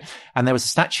 years ago, and there was a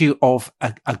statue of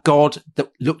a god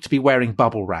that looked to be wearing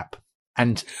bubble wrap.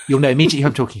 And you'll know immediately who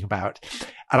I'm talking about.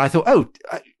 And I thought,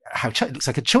 it looks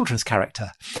like a children's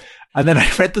character. And then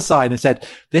I read the sign and said,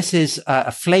 this is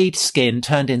a flayed skin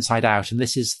turned inside out, and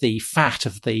this is the fat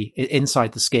of the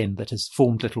inside the skin that has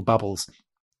formed little bubbles.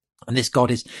 And this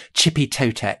god is Chippy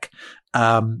Totec,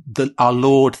 our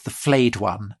Lord, the flayed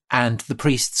one. And the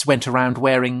priests went around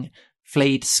wearing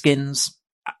flayed skins.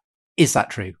 Is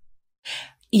that true?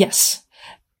 Yes.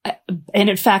 And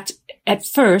in fact, at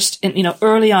first,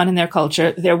 early on in their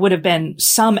culture, there would have been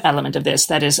some element of this.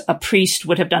 That is, a priest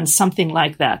would have done something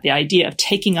like that. The idea of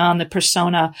taking on the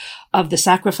persona of the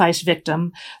sacrifice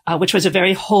victim, which was a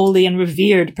very holy and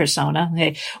revered persona,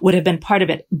 would have been part of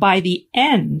it. By the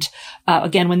end,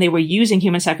 again, when they were using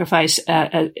human sacrifice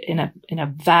in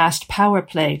a vast power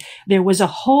play, there was a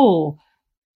whole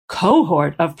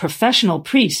cohort of professional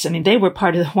priests. I mean, they were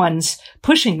part of the ones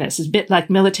pushing this. It's a bit like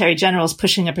military generals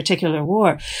pushing a particular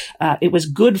war. It was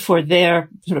good for their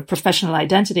sort of professional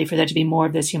identity for there to be more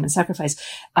of this human sacrifice.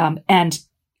 And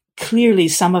clearly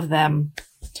some of them,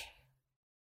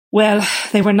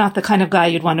 they were not the kind of guy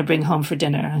you'd want to bring home for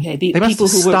dinner. Okay, they must have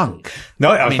stunk. No,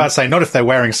 I was about to say, not if they're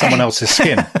wearing someone else's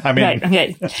skin. I mean, right.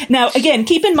 Okay. Now, again,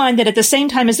 keep in mind that at the same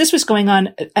time as this was going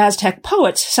on, Aztec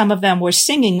poets, some of them were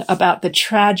singing about the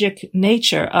tragic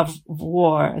nature of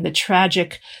war and the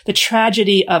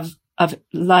tragedy of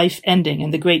life ending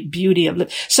and the great beauty of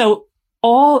life. So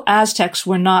all Aztecs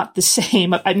were not the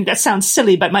same. I mean, that sounds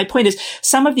silly, but my point is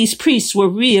some of these priests were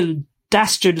real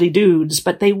dastardly dudes,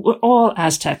 but they were all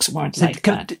Aztecs weren't like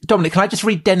that. Dominic, can I just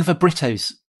read Denver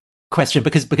Brito's question?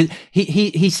 Because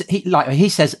he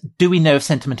says, do we know of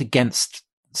sentiment against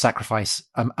sacrifice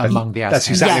among the Aztecs? That's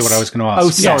exactly what I was going to ask. Oh,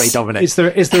 sorry, yes. Dominic.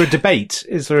 Is there a debate?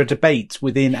 Is there a debate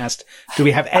within Aztec? Do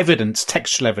we have evidence,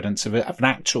 textual evidence of an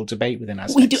actual debate within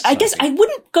Aztec? We do. I guess I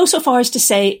wouldn't go so far as to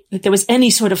say that there was any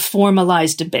sort of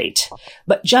formalized debate,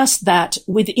 but just that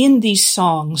within these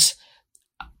songs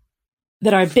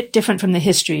that are a bit different from the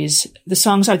histories. The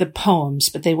songs are the poems,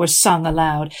 but they were sung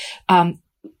aloud.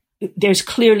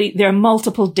 there are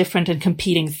multiple different and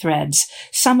competing threads.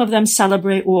 Some of them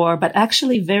celebrate war, but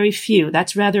actually very few.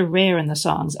 That's rather rare in the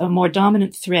songs. A more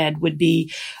dominant thread would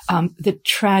be the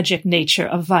tragic nature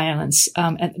of violence,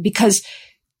 and because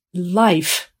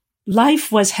life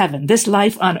was heaven. This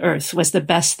life on earth was the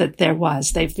best that there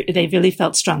was. They really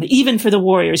felt strongly, even for the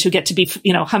warriors who get to be,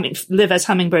 live as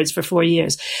hummingbirds for 4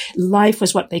 years. Life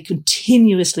was what they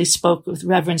continuously spoke with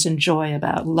reverence and joy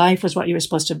about. Life was what you were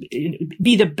supposed to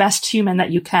be the best human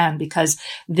that you can, because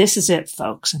this is it,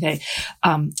 folks. Okay.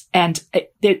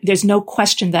 There's no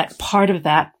question that part of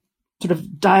that sort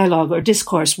of dialogue or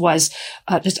discourse was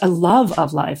just a love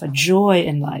of life, a joy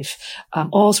in life.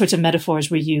 All sorts of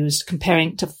metaphors were used,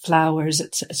 comparing to flowers,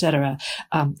 etc.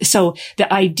 So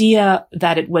the idea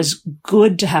that it was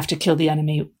good to have to kill the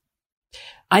enemy,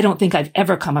 I don't think I've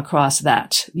ever come across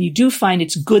that. You do find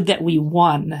it's good that we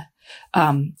won.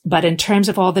 But in terms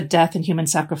of all the death and human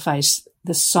sacrifice,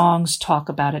 the songs talk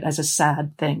about it as a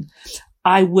sad thing.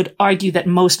 I would argue that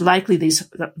most likely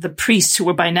the priests who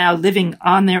were by now living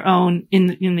on their own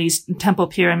in these temple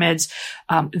pyramids,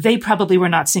 they probably were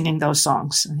not singing those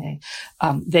songs. Okay?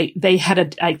 They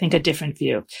had I think a different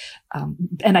view.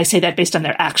 And I say that based on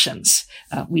their actions.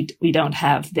 We don't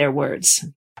have their words.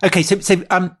 Okay. So,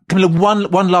 Camilla,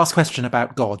 one last question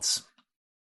about gods.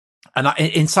 And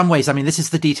in some ways, I mean, this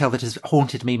is the detail that has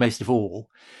haunted me most of all.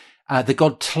 The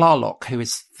god Tlaloc, who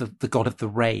is the god of the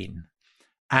rain.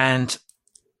 And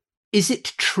is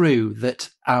it true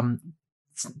that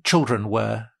children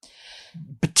were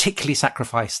particularly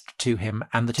sacrificed to him,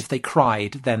 and that if they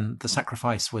cried, then the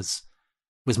sacrifice was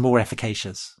more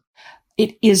efficacious?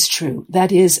 It is true.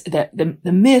 That is the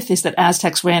myth is that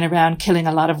Aztecs ran around killing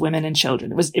a lot of women and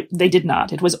children. They did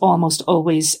not. It was almost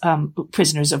always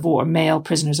prisoners of war, male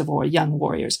prisoners of war, young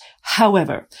warriors.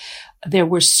 However, there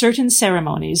were certain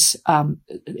ceremonies.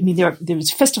 There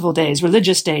was festival days,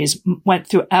 religious days went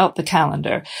throughout the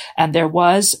calendar, and there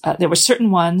were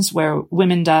certain ones where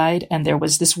women died, and there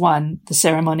was this one, the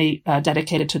ceremony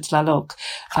dedicated to Tlaloc,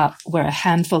 where a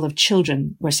handful of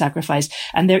children were sacrificed.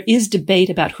 And there is debate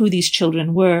about who these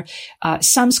children were.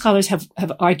 Some scholars have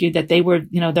argued that they were,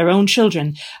 their own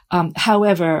children.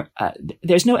 However,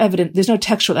 there's no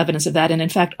textual evidence of that, and in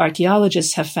fact,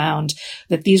 archaeologists have found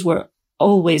that these were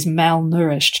always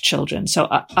malnourished children. So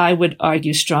I would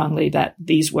argue strongly that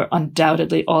these were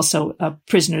undoubtedly also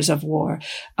prisoners of war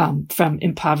from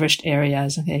impoverished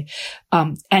areas. Okay,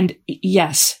 and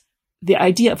yes, the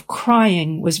idea of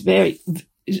crying was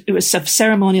it was of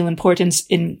ceremonial importance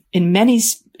in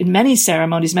many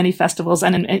ceremonies, many festivals,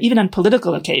 and even on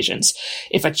political occasions.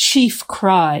 If a chief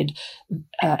cried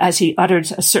as he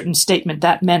uttered a certain statement,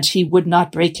 that meant he would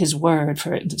not break his word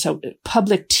for it. So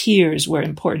public tears were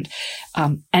important.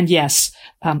 And yes,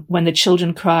 when the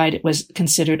children cried, it was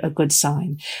considered a good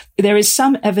sign. There is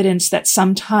some evidence that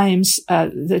sometimes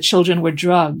the children were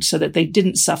drugged so that they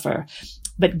didn't suffer.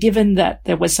 But given that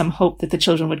there was some hope that the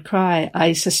children would cry,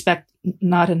 I suspect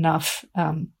not enough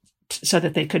so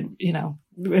that they could,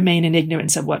 remain in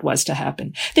ignorance of what was to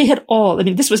happen. They had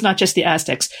this was not just the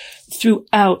Aztecs.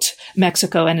 Throughout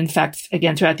Mexico, and in fact,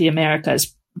 again, throughout the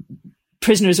Americas,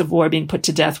 prisoners of war being put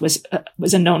to death was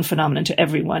a known phenomenon to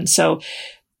everyone. So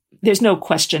there's no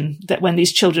question that when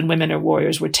these children, women, or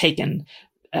warriors were taken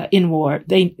in war,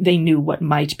 they knew what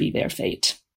might be their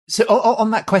fate. So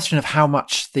on that question of how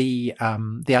much the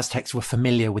Aztecs were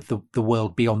familiar with the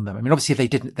world beyond them, I mean, obviously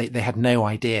they had no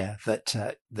idea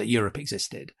that Europe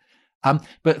existed.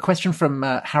 But a question from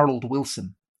Harold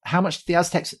Wilson: how much did the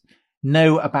Aztecs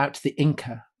know about the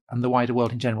Inca and the wider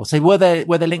world in general? So were there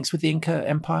links with the Inca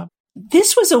Empire?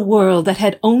 This was a world that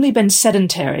had only been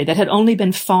sedentary, that had only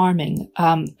been farming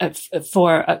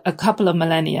for a couple of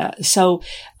millennia. So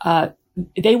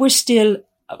they were still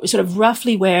sort of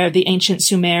roughly where the ancient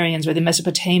Sumerians or the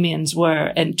Mesopotamians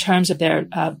were in terms of their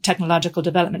technological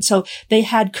development. So they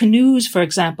had canoes, for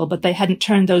example, but they hadn't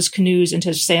turned those canoes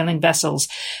into sailing vessels.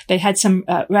 They had some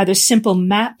rather simple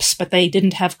maps, but they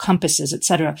didn't have compasses,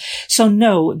 etc. So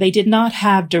no, they did not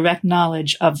have direct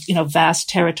knowledge of, vast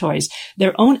territories.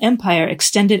 Their own empire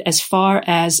extended as far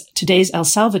as today's El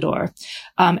Salvador.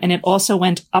 And it also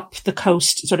went up the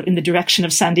coast, sort of in the direction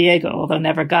of San Diego, although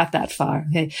never got that far.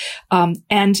 Okay.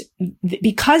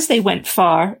 Because they went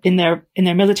far in their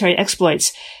military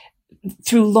exploits,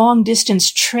 through long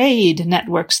distance trade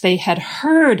networks, they had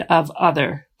heard of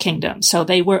other kingdoms. So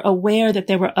they were aware that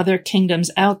there were other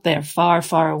kingdoms out there far,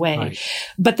 far away, right.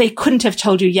 But they couldn't have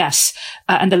told you, yes.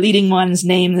 And the leading one's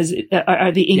name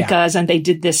are the Incas, and they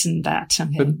did this and that.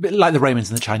 Okay. But like the Romans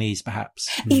and the Chinese, perhaps.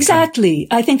 Exactly.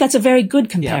 I think that's a very good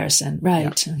comparison. Yeah.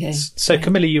 Right. Yeah. Okay. So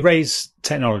Camilla, you raise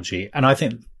technology, and I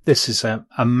think This is a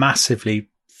massively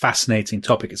fascinating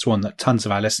topic. It's one that tons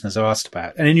of our listeners are asked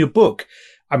about. And in your book,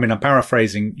 I mean, I'm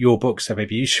paraphrasing your book, so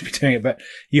maybe you should be doing it, but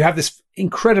you have this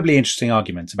incredibly interesting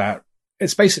argument about,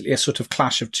 it's basically a sort of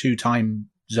clash of two time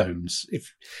zones.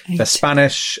 If the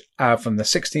Spanish from the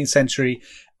 16th century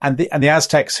and the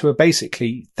Aztecs, who are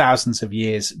basically thousands of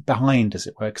years behind, as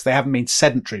it were, because they haven't been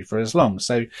sedentary for as long.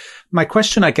 So my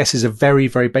question, I guess, is a very,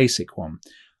 very basic one.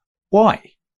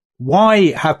 Why?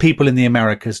 Why have people in the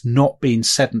Americas not been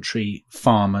sedentary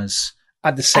farmers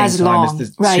at the same time as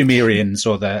the Sumerians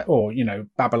or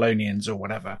Babylonians or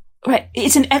whatever? Right.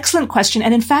 It's an excellent question.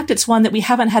 And in fact, it's one that we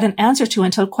haven't had an answer to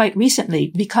until quite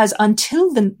recently, because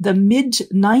until the mid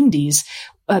 90s,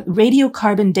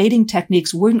 radiocarbon dating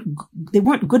techniques weren't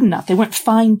good enough. They weren't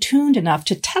fine-tuned enough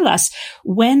to tell us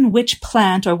when which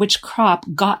plant or which crop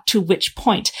got to which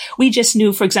point. We just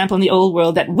knew, for example, in the old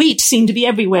world that wheat seemed to be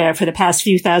everywhere for the past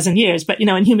few thousand years. But,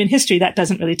 in human history, that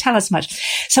doesn't really tell us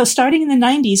much. So starting in the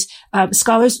 90s,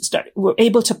 scholars were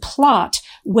able to plot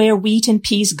where wheat and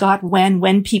peas got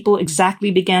when people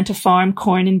exactly began to farm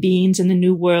corn and beans in the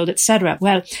New World, etc.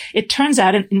 Well, it turns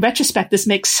out, and in retrospect, this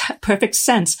makes perfect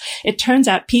sense. It turns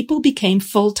out people became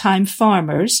full-time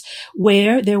farmers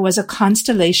where there was a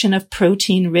constellation of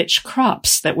protein-rich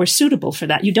crops that were suitable for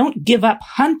that. You don't give up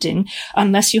hunting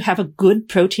unless you have a good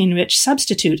protein-rich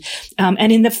substitute.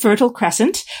 And in the Fertile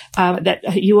Crescent, that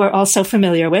you are also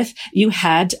familiar with, you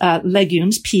had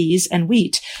legumes, peas, and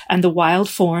wheat, and the wild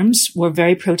forms were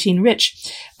very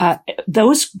protein-rich.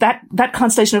 That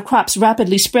constellation of crops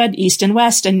rapidly spread east and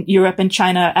west, and Europe and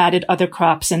China added other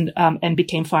crops and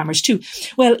became farmers too.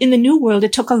 Well, in the New World,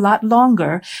 it took a lot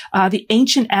longer. The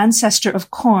ancient ancestor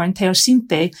of corn,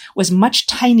 Teosinte, was much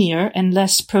tinier and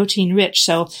less protein-rich.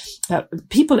 So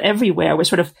people everywhere were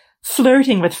sort of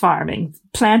flirting with farming,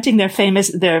 planting their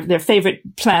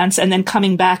favorite plants, and then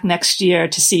coming back next year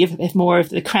to see if more of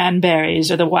the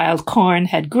cranberries or the wild corn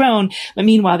had grown. But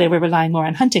meanwhile, they were relying more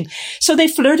on hunting. So they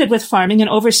flirted with farming, and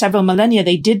over several millennia,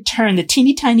 they did turn the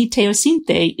teeny tiny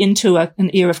teosinte into an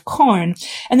ear of corn.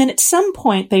 And then at some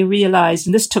point, they realized,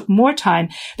 and this took more time,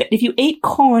 that if you ate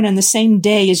corn on the same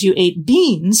day as you ate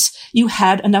beans, you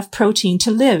had enough protein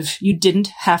to live. You didn't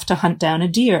have to hunt down a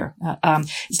deer.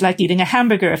 It's like eating a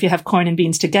hamburger if you have corn and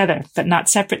beans together, but not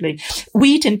separately.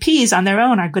 Wheat and peas on their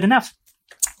own are good enough.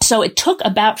 So it took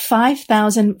about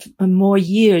 5,000 more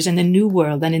years in the New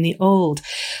World than in the Old.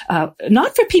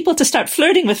 Not for people to start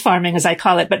flirting with farming, as I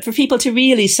call it, but for people to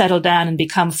really settle down and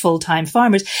become full-time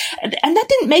farmers. And that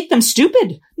didn't make them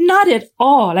stupid. Not at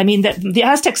all. I mean, the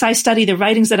Aztecs I study, the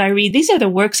writings that I read, these are the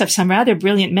works of some rather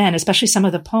brilliant men, especially some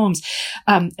of the poems.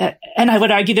 And I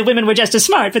would argue the women were just as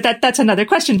smart, but that's another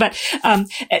question. But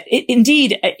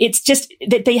indeed, it's just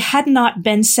that they had not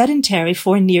been sedentary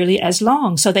for nearly as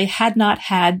long. So they had not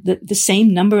had the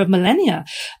same number of millennia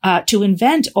to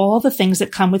invent all the things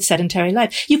that come with sedentary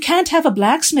life. You can't have a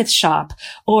blacksmith shop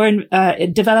or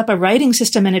develop a writing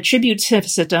system and a tribute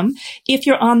system if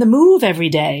you're on the move every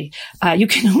day. You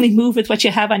can only move with what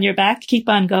you have on your back, keep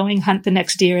on going, hunt the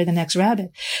next deer or the next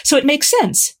rabbit. So it makes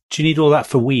sense. Do you need all that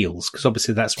for wheels? Because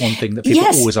obviously that's one thing that people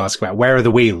always ask about. Where are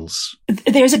the wheels?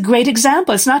 There's a great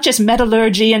example. It's not just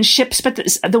metallurgy and ships, but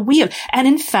the wheel. And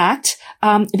in fact,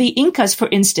 the Incas, for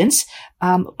instance,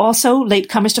 also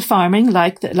latecomers to farming,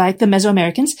 like the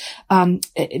Mesoamericans,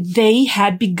 they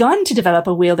had begun to develop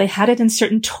a wheel. They had it in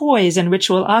certain toys and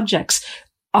ritual objects.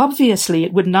 Obviously,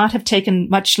 it would not have taken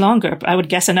much longer, I would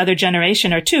guess another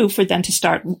generation or two, for them to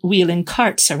start wheeling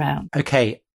carts around.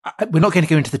 Okay. We're not going to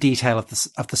go into the detail of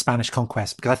the Spanish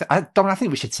conquest, because I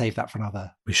think we should save that for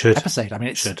another episode. I mean,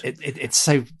 it's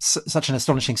such an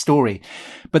astonishing story.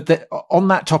 But on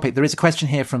that topic, there is a question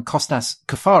here from Kostas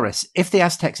Kafaris. If the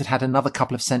Aztecs had had another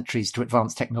couple of centuries to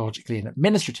advance technologically and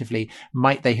administratively,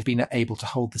 might they have been able to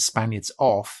hold the Spaniards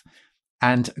off?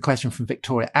 And a question from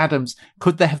Victoria Adams.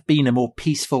 Could there have been a more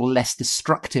peaceful, less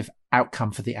destructive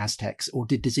outcome for the Aztecs, or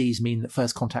did disease mean that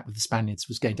first contact with the Spaniards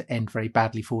was going to end very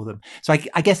badly for them? So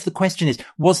I guess the question is,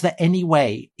 was there any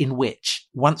way in which,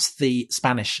 once the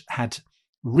Spanish had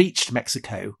reached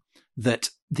Mexico, that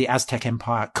the Aztec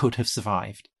Empire could have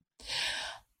survived?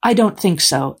 I don't think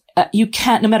so. You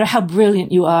can't, no matter how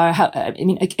brilliant you are,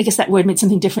 I guess that word means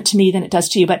something different to me than it does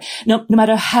to you, but no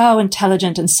matter how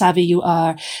intelligent and savvy you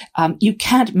are, you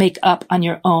can't make up on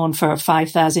your own for a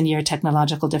 5,000 year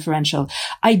technological differential.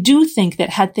 I do think that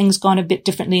had things gone a bit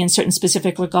differently in certain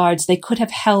specific regards, they could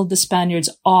have held the Spaniards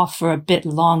off for a bit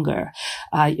longer.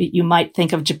 You might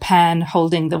think of Japan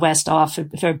holding the West off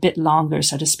for a bit longer,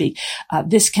 so to speak.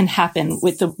 This can happen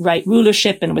with the right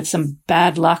rulership and with some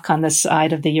bad luck on the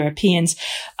side of the Europeans.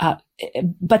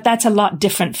 but that's a lot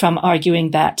different from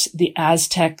arguing that the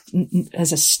Aztec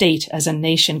as a state, as a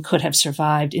nation, could have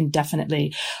survived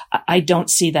indefinitely. I don't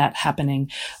see that happening.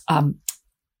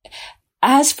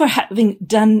 As for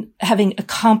having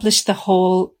accomplished the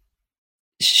whole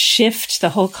shift, the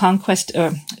whole conquest,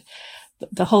 or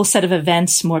the whole set of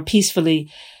events more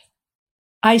peacefully,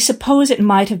 I suppose it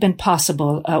might have been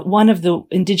possible. One of the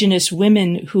indigenous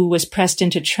women who was pressed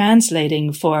into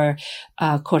translating for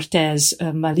Cortés,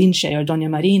 Malinche, or Doña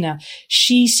Marina,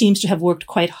 she seems to have worked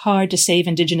quite hard to save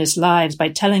indigenous lives by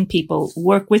telling people,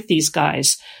 work with these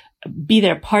guys, be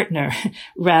their partner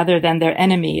rather than their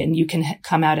enemy, and you can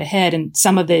come out ahead. And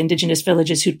some of the indigenous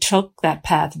villages who took that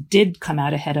path did come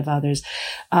out ahead of others.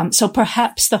 So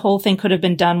perhaps the whole thing could have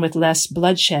been done with less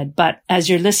bloodshed. But as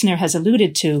your listener has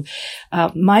alluded to,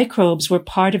 microbes were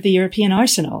part of the European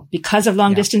arsenal. Because of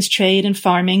long distance trade and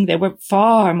farming, there were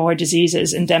far more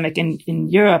diseases endemic in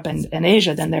Europe and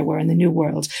Asia than there were in the New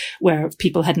World, where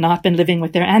people had not been living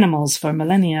with their animals for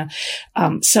millennia.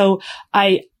 So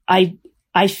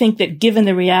I think that given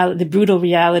the brutal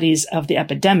realities of the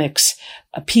epidemics,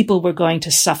 people were going to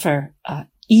suffer,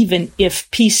 even if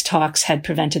peace talks had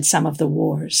prevented some of the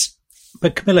wars.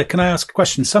 But Camilla, can I ask a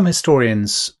question? Some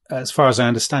historians, as far as I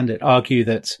understand it, argue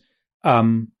that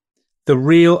the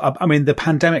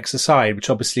pandemics aside, which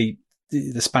obviously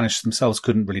the Spanish themselves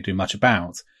couldn't really do much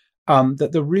about, that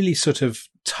the really sort of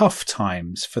tough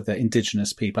times for the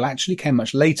indigenous people actually came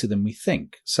much later than we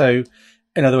think. So,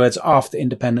 in other words, after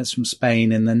independence from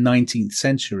Spain in the 19th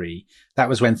century, that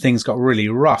was when things got really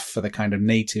rough for the kind of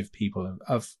native people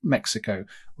of Mexico,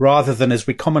 rather than, as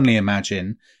we commonly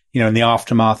imagine, in the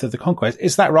aftermath of the conquest.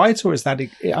 Is that right? Or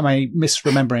am I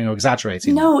misremembering or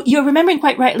exaggerating? No, you're remembering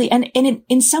quite rightly. And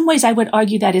in some ways, I would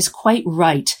argue that is quite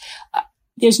right.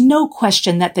 There's no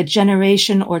question that the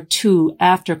generation or two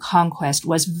after conquest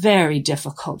was very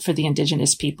difficult for the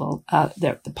indigenous people.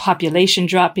 The population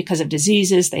dropped because of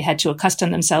diseases. They had to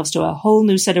accustom themselves to a whole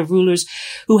new set of rulers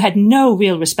who had no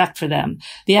real respect for them.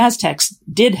 The Aztecs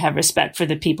did have respect for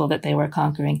the people that they were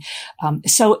conquering.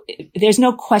 So there's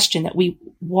no question that we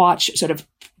watch sort of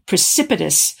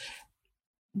precipitous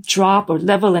drop or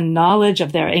level in knowledge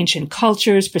of their ancient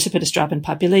cultures, precipitous drop in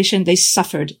population. They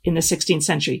suffered in the 16th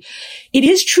century. It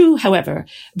is true, however,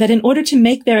 that in order to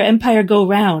make their empire go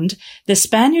round, the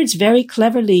Spaniards very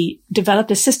cleverly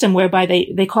developed a system whereby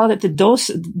they called it the dos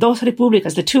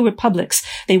repúblicas, the two republics.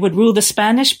 They would rule the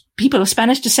people of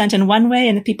Spanish descent in one way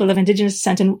and the people of indigenous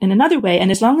descent in another way. And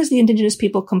as long as the indigenous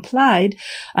people complied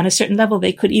on a certain level,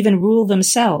 they could even rule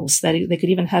themselves. That they could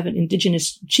even have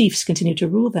indigenous chiefs continue to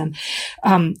rule them.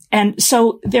 And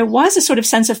so there was a sort of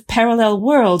sense of parallel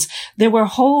worlds. There were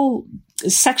whole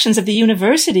sections of the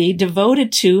university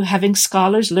devoted to having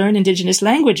scholars learn indigenous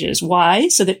languages. Why?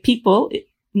 So that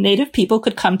native people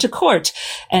could come to court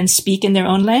and speak in their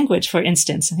own language, for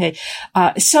instance. Okay.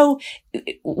 So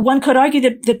one could argue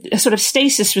that a sort of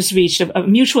stasis was reached of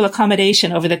mutual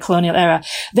accommodation over the colonial era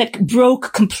that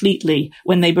broke completely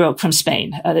when they broke from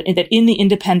Spain. That in the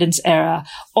independence era,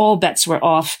 all bets were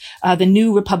off. The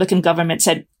new Republican government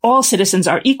said all citizens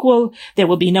are equal. There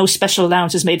will be no special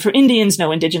allowances made for Indians,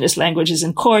 no indigenous languages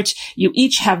in court. You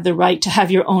each have the right to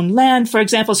have your own land, for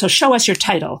example. So show us your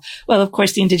title. Well, of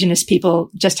course, the indigenous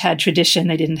people just had tradition.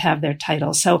 They didn't have their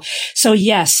title. So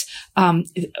yes,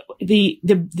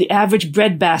 the average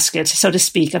breadbasket, so to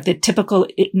speak, of the typical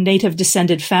native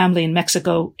descended family in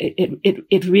Mexico,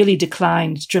 it really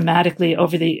declined dramatically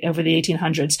over the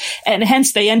 1800s. And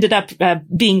hence they ended up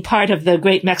being part of the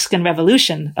great Mexican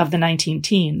Revolution of the 19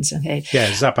 teens. Okay.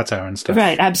 Yeah, Zapata and stuff.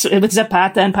 Right. Absolutely. With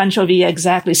Zapata and Pancho Villa.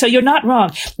 Exactly. So you're not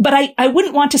wrong. But I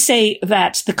wouldn't want to say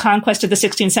that the conquest of the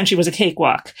 16th century was a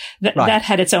cakewalk. That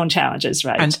had its own challenges,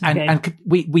 right? And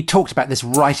we talked about this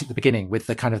right at the beginning with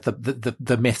the kind of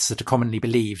the myths that are commonly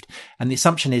believed. And the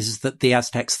assumption is that the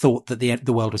Aztecs thought that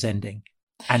the world was ending.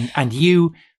 And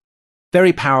you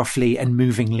very powerfully and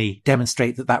movingly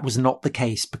demonstrate that was not the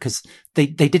case, because they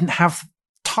didn't have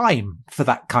time for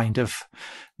that kind of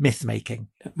myth making.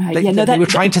 Right. They were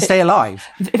trying to stay alive.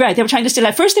 Right. They were trying to stay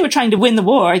alive. First, they were trying to win the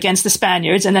war against the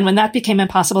Spaniards. And then when that became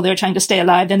impossible, they were trying to stay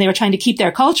alive. Then they were trying to keep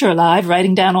their culture alive,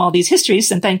 writing down all these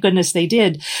histories. And thank goodness they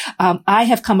did. I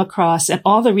have come across, and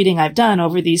all the reading I've done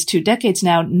over these 2 decades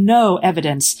now, no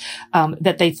evidence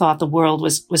that they thought the world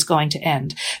was going to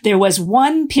end. There was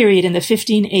one period in the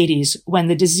 1580s when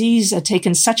the disease had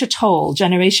taken such a toll,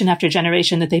 generation after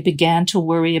generation, that they began to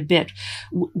worry a bit.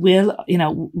 Will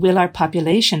our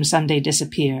population someday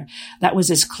disappear? That was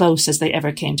as close as they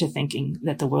ever came to thinking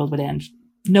that the world would end.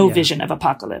 No vision of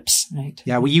apocalypse, right?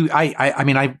 Yeah. Well,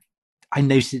 I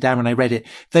noted it down when I read it.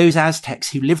 Those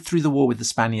Aztecs who lived through the war with the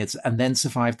Spaniards and then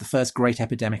survived the first great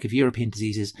epidemic of European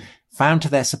diseases found to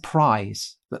their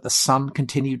surprise that the sun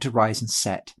continued to rise and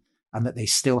set, and that they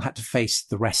still had to face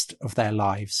the rest of their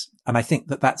lives. And I think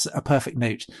that that's a perfect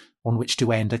note on which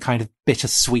to end, a kind of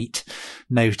bittersweet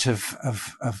note of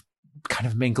kind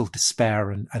of mingled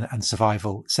despair and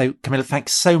survival. So Camilla,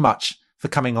 thanks so much for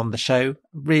coming on the show.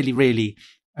 Really, really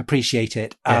appreciate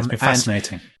it. Yeah, it's been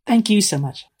fascinating. Thank you so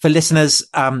much. For listeners,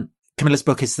 Camilla's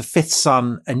book is The Fifth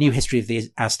Sun, A New History of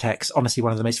the Aztecs. Honestly,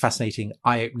 one of the most fascinating,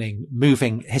 eye-opening,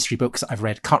 moving history books I've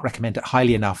read. Can't recommend it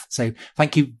highly enough. So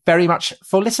thank you very much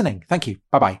for listening. Thank you.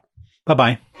 Bye-bye.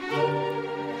 Bye-bye.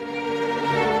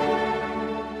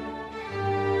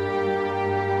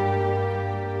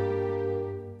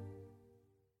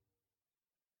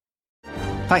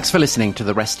 Thanks for listening to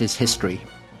The Rest is History.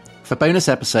 For bonus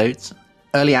episodes,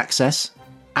 early access,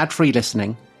 ad-free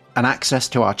listening, and access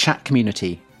to our chat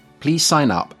community, please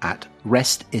sign up at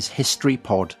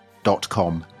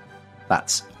restishistorypod.com.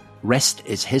 That's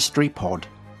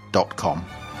restishistorypod.com.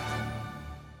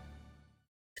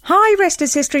 Hi, Rest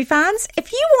is History fans.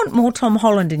 If you want more Tom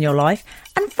Holland in your life,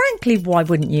 and frankly, why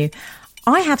wouldn't you?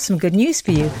 I have some good news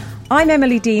for you. I'm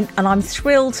Emily Dean, and I'm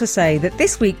thrilled to say that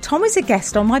this week Tom is a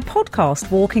guest on my podcast,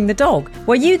 Walking the Dog,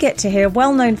 where you get to hear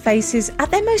well-known faces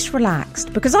at their most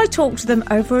relaxed, because I talk to them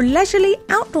over a leisurely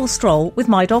outdoor stroll with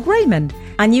my dog Raymond.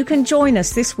 And you can join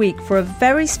us this week for a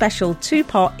very special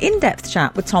 2-part in-depth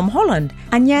chat with Tom Holland.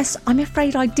 And yes, I'm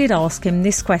afraid I did ask him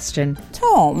this question.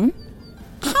 Tom,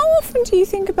 how often do you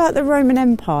think about the Roman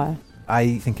Empire?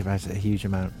 I think about it a huge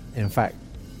amount. In fact,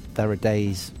 there are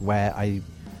days where I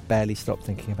barely stop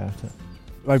thinking about it.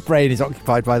 My brain is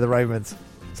occupied by the Romans.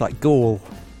 It's like Gaul.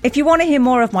 If you want to hear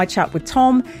more of my chat with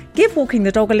Tom, give Walking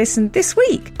the Dog a listen this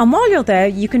week. And while you're there,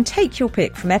 you can take your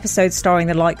pick from episodes starring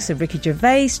the likes of Ricky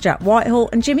Gervais, Jack Whitehall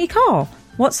and Jimmy Carr.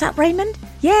 What's that, Raymond?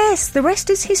 Yes, The Rest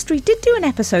is History did do an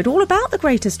episode all about the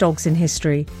greatest dogs in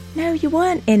history. No, you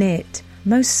weren't in it.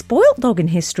 Most spoilt dog in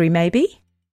history, maybe.